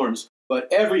various forms,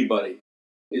 but everybody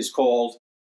is called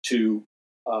to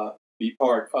be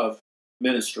part of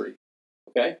ministry.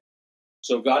 Okay?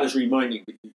 So God is reminding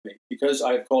me, because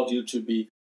I have called you to be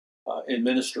in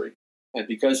ministry, and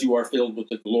because you are filled with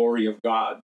the glory of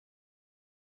God,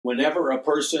 whenever a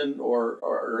person or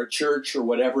a church or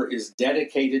whatever is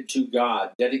dedicated to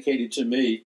God, dedicated to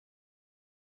me,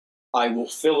 I will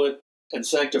fill it and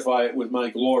sanctify it with my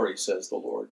glory, says the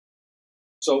Lord.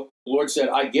 So the Lord said,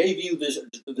 I gave you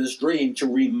this dream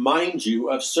to remind you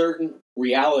of certain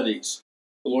realities.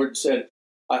 The Lord said,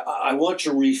 I want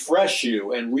to refresh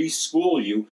you and reschool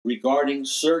you regarding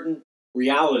certain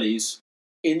realities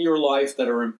in your life that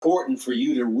are important for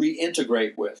you to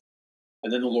reintegrate with.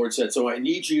 And then the Lord said, so I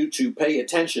need you to pay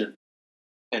attention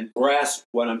and grasp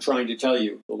what I'm trying to tell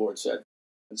you, the Lord said.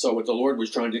 And so what the Lord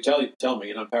was trying to tell me,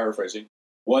 and I'm paraphrasing,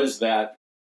 was that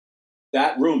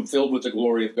room filled with the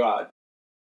glory of God,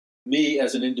 me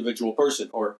as an individual person,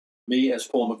 or me as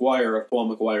Paul McGUIRE of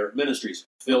Paul McGUIRE Ministries,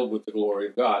 filled with the glory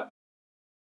of God.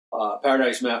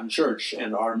 Paradise Mountain Church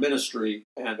and our ministry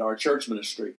and our church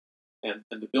ministry and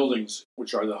the buildings,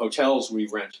 which are the hotels we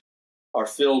rent, are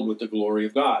filled with the glory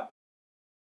of God.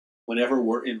 Whenever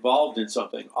we're involved in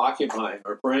something, occupying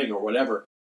or praying or whatever,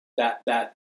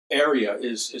 that area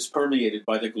is permeated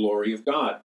by the glory of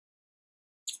God.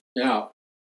 Now,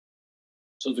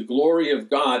 so the glory of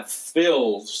God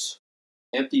fills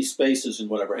empty spaces and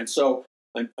whatever. And so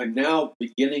I'm now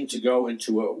beginning to go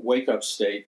into a wake-up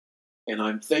state, and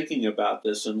I'm thinking about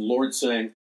this, and the Lord's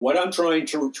saying, what I'm trying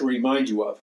to remind you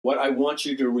of, what I want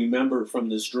you to remember from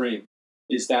this dream,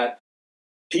 is that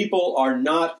people are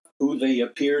not who they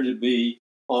appear to be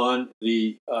on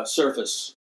the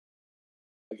surface.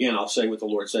 Again, I'll say what the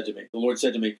Lord said to me. The Lord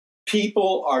said to me,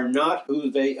 people are not who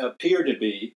they appear to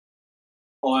be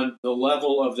on the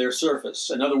level of their surface.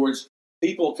 In other words,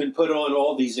 people can put on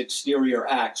all these exterior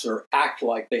acts, or act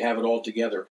like they have it all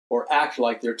together, or act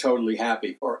like they're totally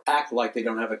happy, or act like they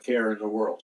don't have a care in the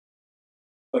world.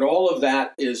 But all of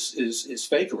that is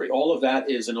fakery. All of that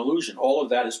is an illusion. All of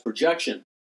that is projection.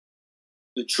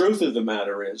 The truth of the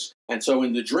matter is, and so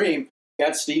in the dream,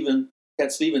 Cat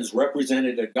Stevens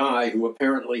represented a guy who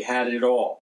apparently had it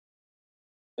all.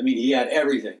 I mean, he had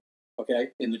everything, okay,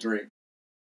 in the dream.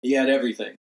 He had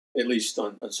everything, at least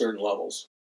on certain levels.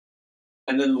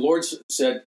 And then the Lord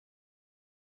said,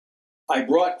 I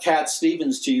brought Cat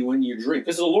Stevens to you in your dream.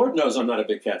 Because the Lord knows I'm not a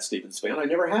big Cat Stevens fan. I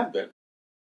never have been.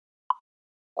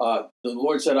 The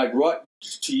Lord said, I brought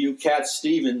to you Cat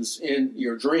Stevens in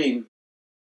your dream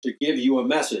to give you a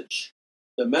message.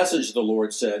 The message, the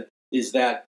Lord said, is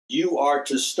that you are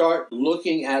to start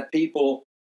looking at people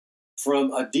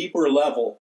from a deeper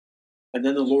level. And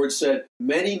then the Lord said,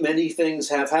 many, many things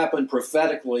have happened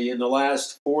prophetically in the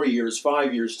last 4 years,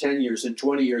 5 years, 10 years, and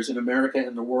 20 years in America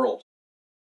and the world.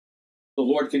 The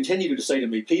Lord continued to say to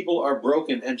me, people are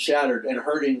broken and shattered and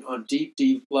hurting on deep,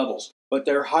 deep levels, but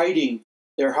they're hiding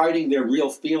their real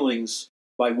feelings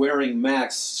by wearing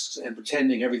masks and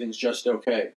pretending everything's just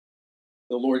okay.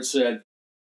 The Lord said,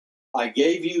 I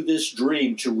gave you this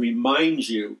dream to remind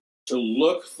you to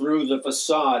look through the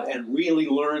facade and really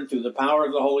learn through the power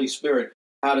of the Holy Spirit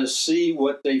how to see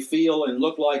what they feel and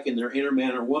look like in their inner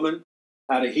man or woman,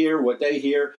 how to hear what they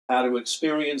hear, how to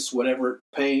experience whatever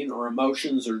pain or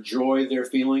emotions or joy they're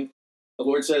feeling. The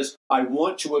Lord says, I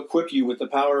want to equip you with the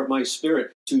power of my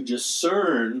Spirit to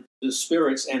discern the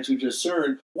spirits and to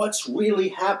discern what's really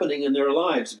happening in their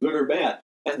lives, good or bad.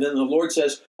 And then the Lord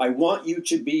says, I want you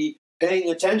to be paying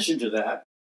attention to that.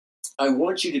 I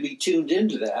want you to be tuned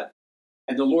into that.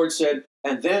 And the Lord said,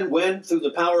 and then when, through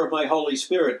the power of my Holy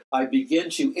Spirit, I begin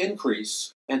to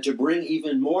increase and to bring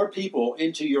even more people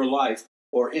into your life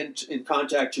or in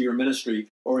contact to your ministry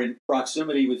or in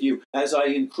proximity with you, as I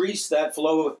increase that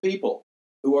flow of people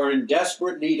who are in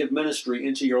desperate need of ministry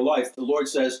into your life, the Lord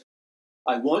says,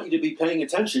 I want you to be paying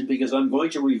attention because I'm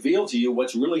going to reveal to you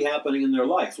what's really happening in their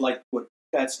life, like what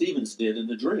Pat Stevens did in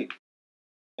the dream.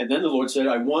 And then the Lord said,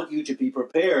 I want you to be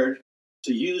prepared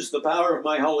to use the power of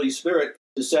my Holy Spirit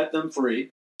to set them free,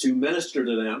 to minister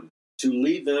to them, to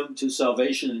lead them to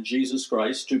salvation in Jesus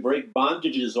Christ, to break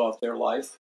bondages off their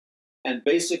life, and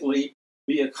basically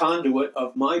be a conduit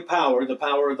of my power, the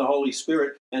power of the Holy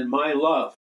Spirit, and my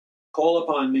love. Call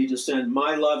upon me to send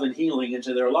my love and healing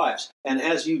into their lives. And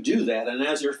as you do that, and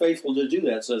as you're faithful to do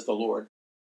that, says the Lord,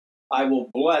 I will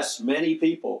bless many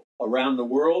people around the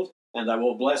world, and I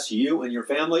will bless you and your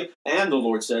family. And the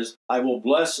Lord says, I will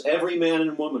bless every man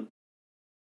and woman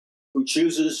who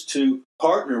chooses to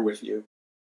partner with you.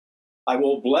 I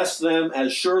will bless them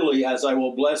as surely as I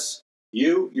will bless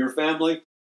you, your family,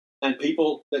 and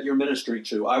people that you're ministering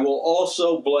to. I will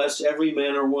also bless every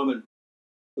man or woman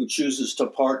who chooses to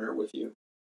partner with you.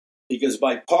 Because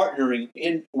by partnering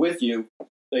with you,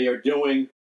 they are doing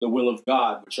the will of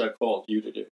God, which I called you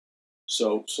to do.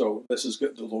 So this is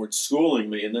good. The Lord's schooling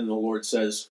me, and then the Lord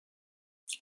says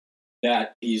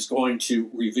that he's going to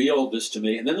reveal this to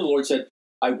me. And then the Lord said,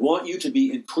 I want you to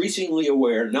be increasingly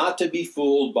aware, not to be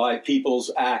fooled by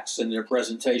people's acts and their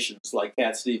presentations like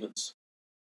Cat Stevens.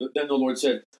 But then the Lord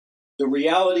said, the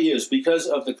reality is, because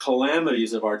of the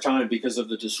calamities of our time, because of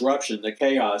the disruption, the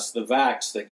chaos, the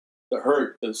vax, the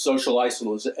hurt, the social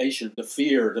isolation, the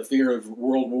fear of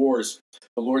world wars,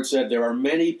 the Lord said, there are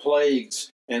many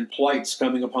plagues and plights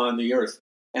coming upon the earth.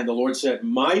 And the Lord said,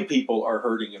 my people are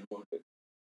hurting and wounded.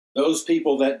 Those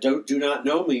people that do not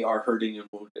know me are hurting and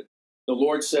wounded. The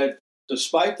Lord said,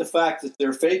 despite the fact that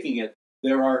they're faking it,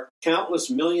 there are countless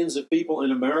millions of people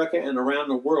in America and around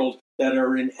the world that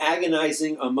are in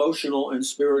agonizing emotional and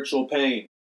spiritual pain.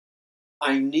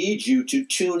 I need you to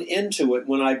tune into it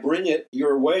when I bring it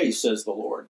your way, says the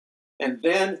Lord. And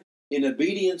then, in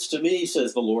obedience to me,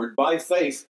 says the Lord, by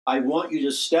faith, I want you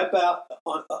to step out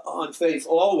on faith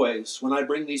always when I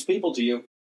bring these people to you.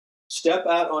 Step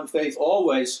out on faith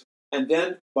always. And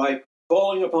then, by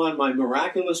calling upon my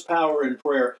miraculous power in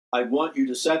prayer, I want you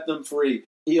to set them free,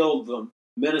 heal them,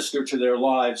 minister to their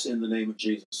lives in the name of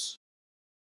Jesus.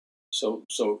 So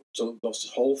this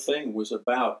whole thing was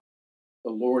about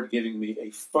the Lord giving me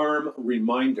a firm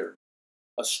reminder,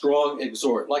 a strong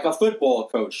exhort, like a football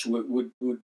coach would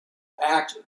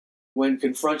act when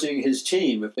confronting his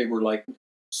team if they were like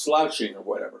slouching or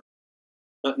whatever.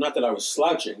 Not that I was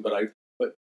slouching, but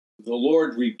the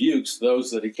Lord rebukes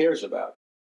those that he cares about.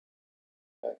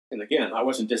 And again, I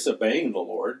wasn't disobeying the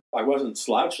Lord. I wasn't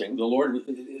slouching. The Lord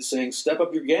is saying, step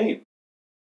up your game.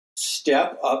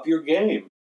 Step up your game.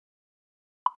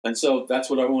 And so that's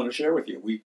what I want to share with you.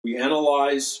 We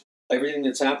analyze everything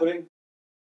that's happening.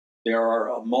 There are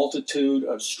a multitude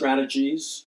of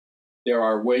strategies. There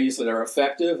are ways that are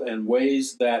effective and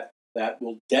ways that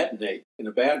will detonate in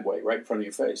a bad way right in front of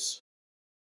your face.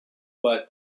 But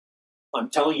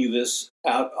I'm telling you this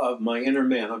out of my inner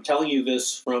man. I'm telling you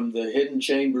this from the hidden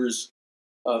chambers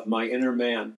of my inner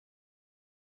man.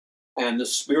 And the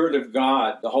Spirit of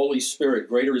God, the Holy Spirit,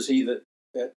 greater is he that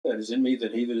is in me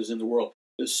than he that is in the world.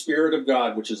 The Spirit of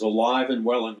God, which is alive and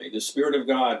well in me. The Spirit of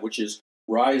God, which is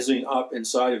rising up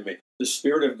inside of me. The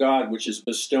Spirit of God, which is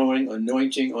bestowing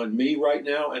anointing on me right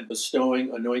now and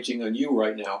bestowing anointing on you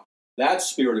right now. That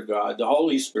Spirit of God, the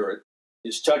Holy Spirit,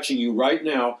 is touching you right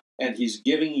now, and he's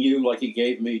giving you, like he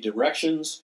gave me,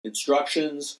 directions,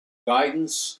 instructions,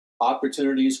 guidance,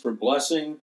 opportunities for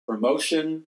blessing,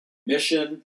 promotion,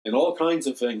 mission, and all kinds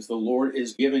of things the Lord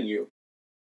is giving you.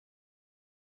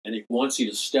 And he wants you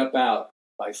to step out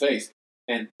by faith.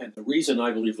 And the reason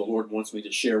I believe the Lord wants me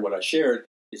to share what I shared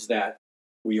is that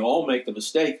we all make the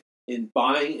mistake in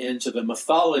buying into the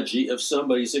mythology of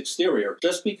somebody's exterior.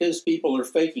 Just because people are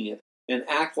faking it and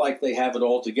act like they have it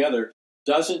all together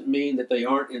doesn't mean that they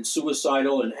aren't in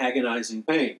suicidal and agonizing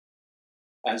pain,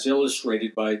 as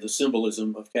illustrated by the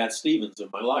symbolism of Cat Stevens in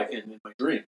my life and in my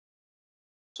dream.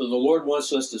 So the Lord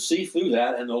wants us to see through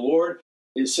that, and the Lord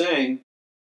is saying,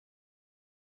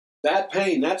 that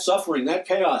pain, that suffering, that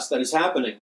chaos that is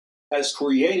happening has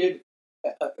created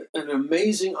an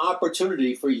amazing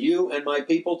opportunity for you and my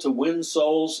people to win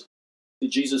souls to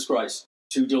Jesus Christ,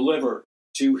 to deliver,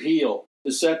 to heal,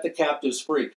 to set the captives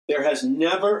free. There has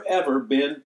never, ever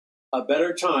been a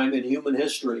better time in human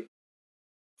history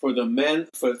for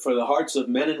the hearts of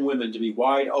men and women to be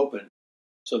wide open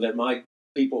so that my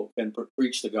people can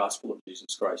preach the gospel of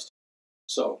Jesus Christ.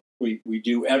 So we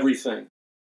do everything.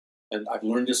 And I've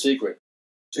learned a secret.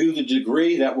 To the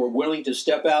degree that we're willing to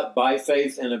step out by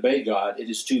faith and obey God, it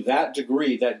is to that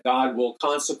degree that God will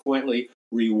consequently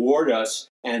reward us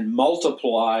and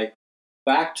multiply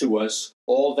back to us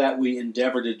all that we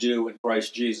endeavor to do in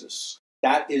Christ Jesus.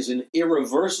 That is an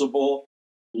irreversible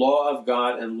law of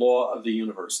God and law of the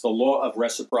universe, the law of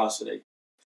reciprocity.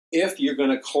 If you're going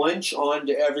to clench on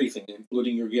to everything,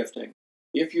 including your gifting,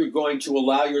 if you're going to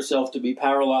allow yourself to be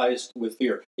paralyzed with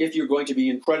fear, if you're going to be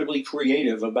incredibly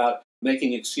creative about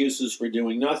making excuses for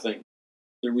doing nothing,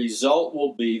 the result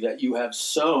will be that you have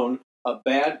sown a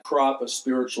bad crop of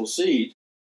spiritual seed,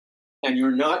 and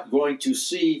you're not going to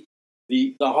see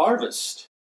the harvest.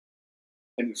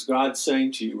 And it's God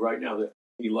saying to you right now that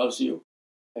he loves you,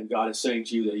 and God is saying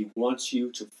to you that he wants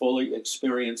you to fully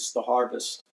experience the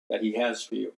harvest that he has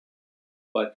for you.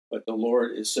 But the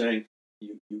Lord is saying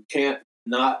you can't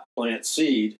not plant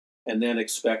seed and then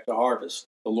expect a harvest.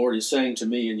 The Lord is saying to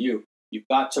me and you've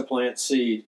got to plant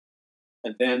seed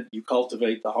and then you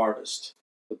cultivate the harvest.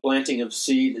 The planting of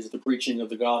seed is the preaching of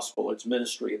the gospel. It's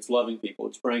ministry. It's loving people.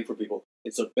 It's praying for people.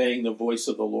 It's obeying the voice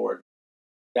of the Lord.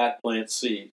 That plants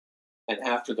seed. And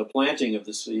after the planting of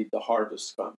the seed, the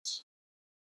harvest comes.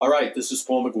 All right, this is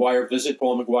Paul McGUIRE. Visit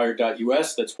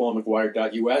paulmcguire.us. That's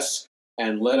paulmcguire.us.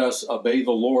 And let us obey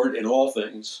the Lord in all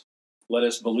things. Let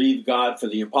us believe God for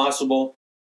the impossible.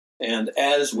 And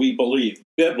as we believe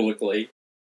biblically,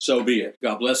 so be it.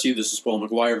 God bless you. This is Paul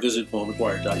McGUIRE. Visit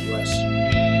paulmcguire.us.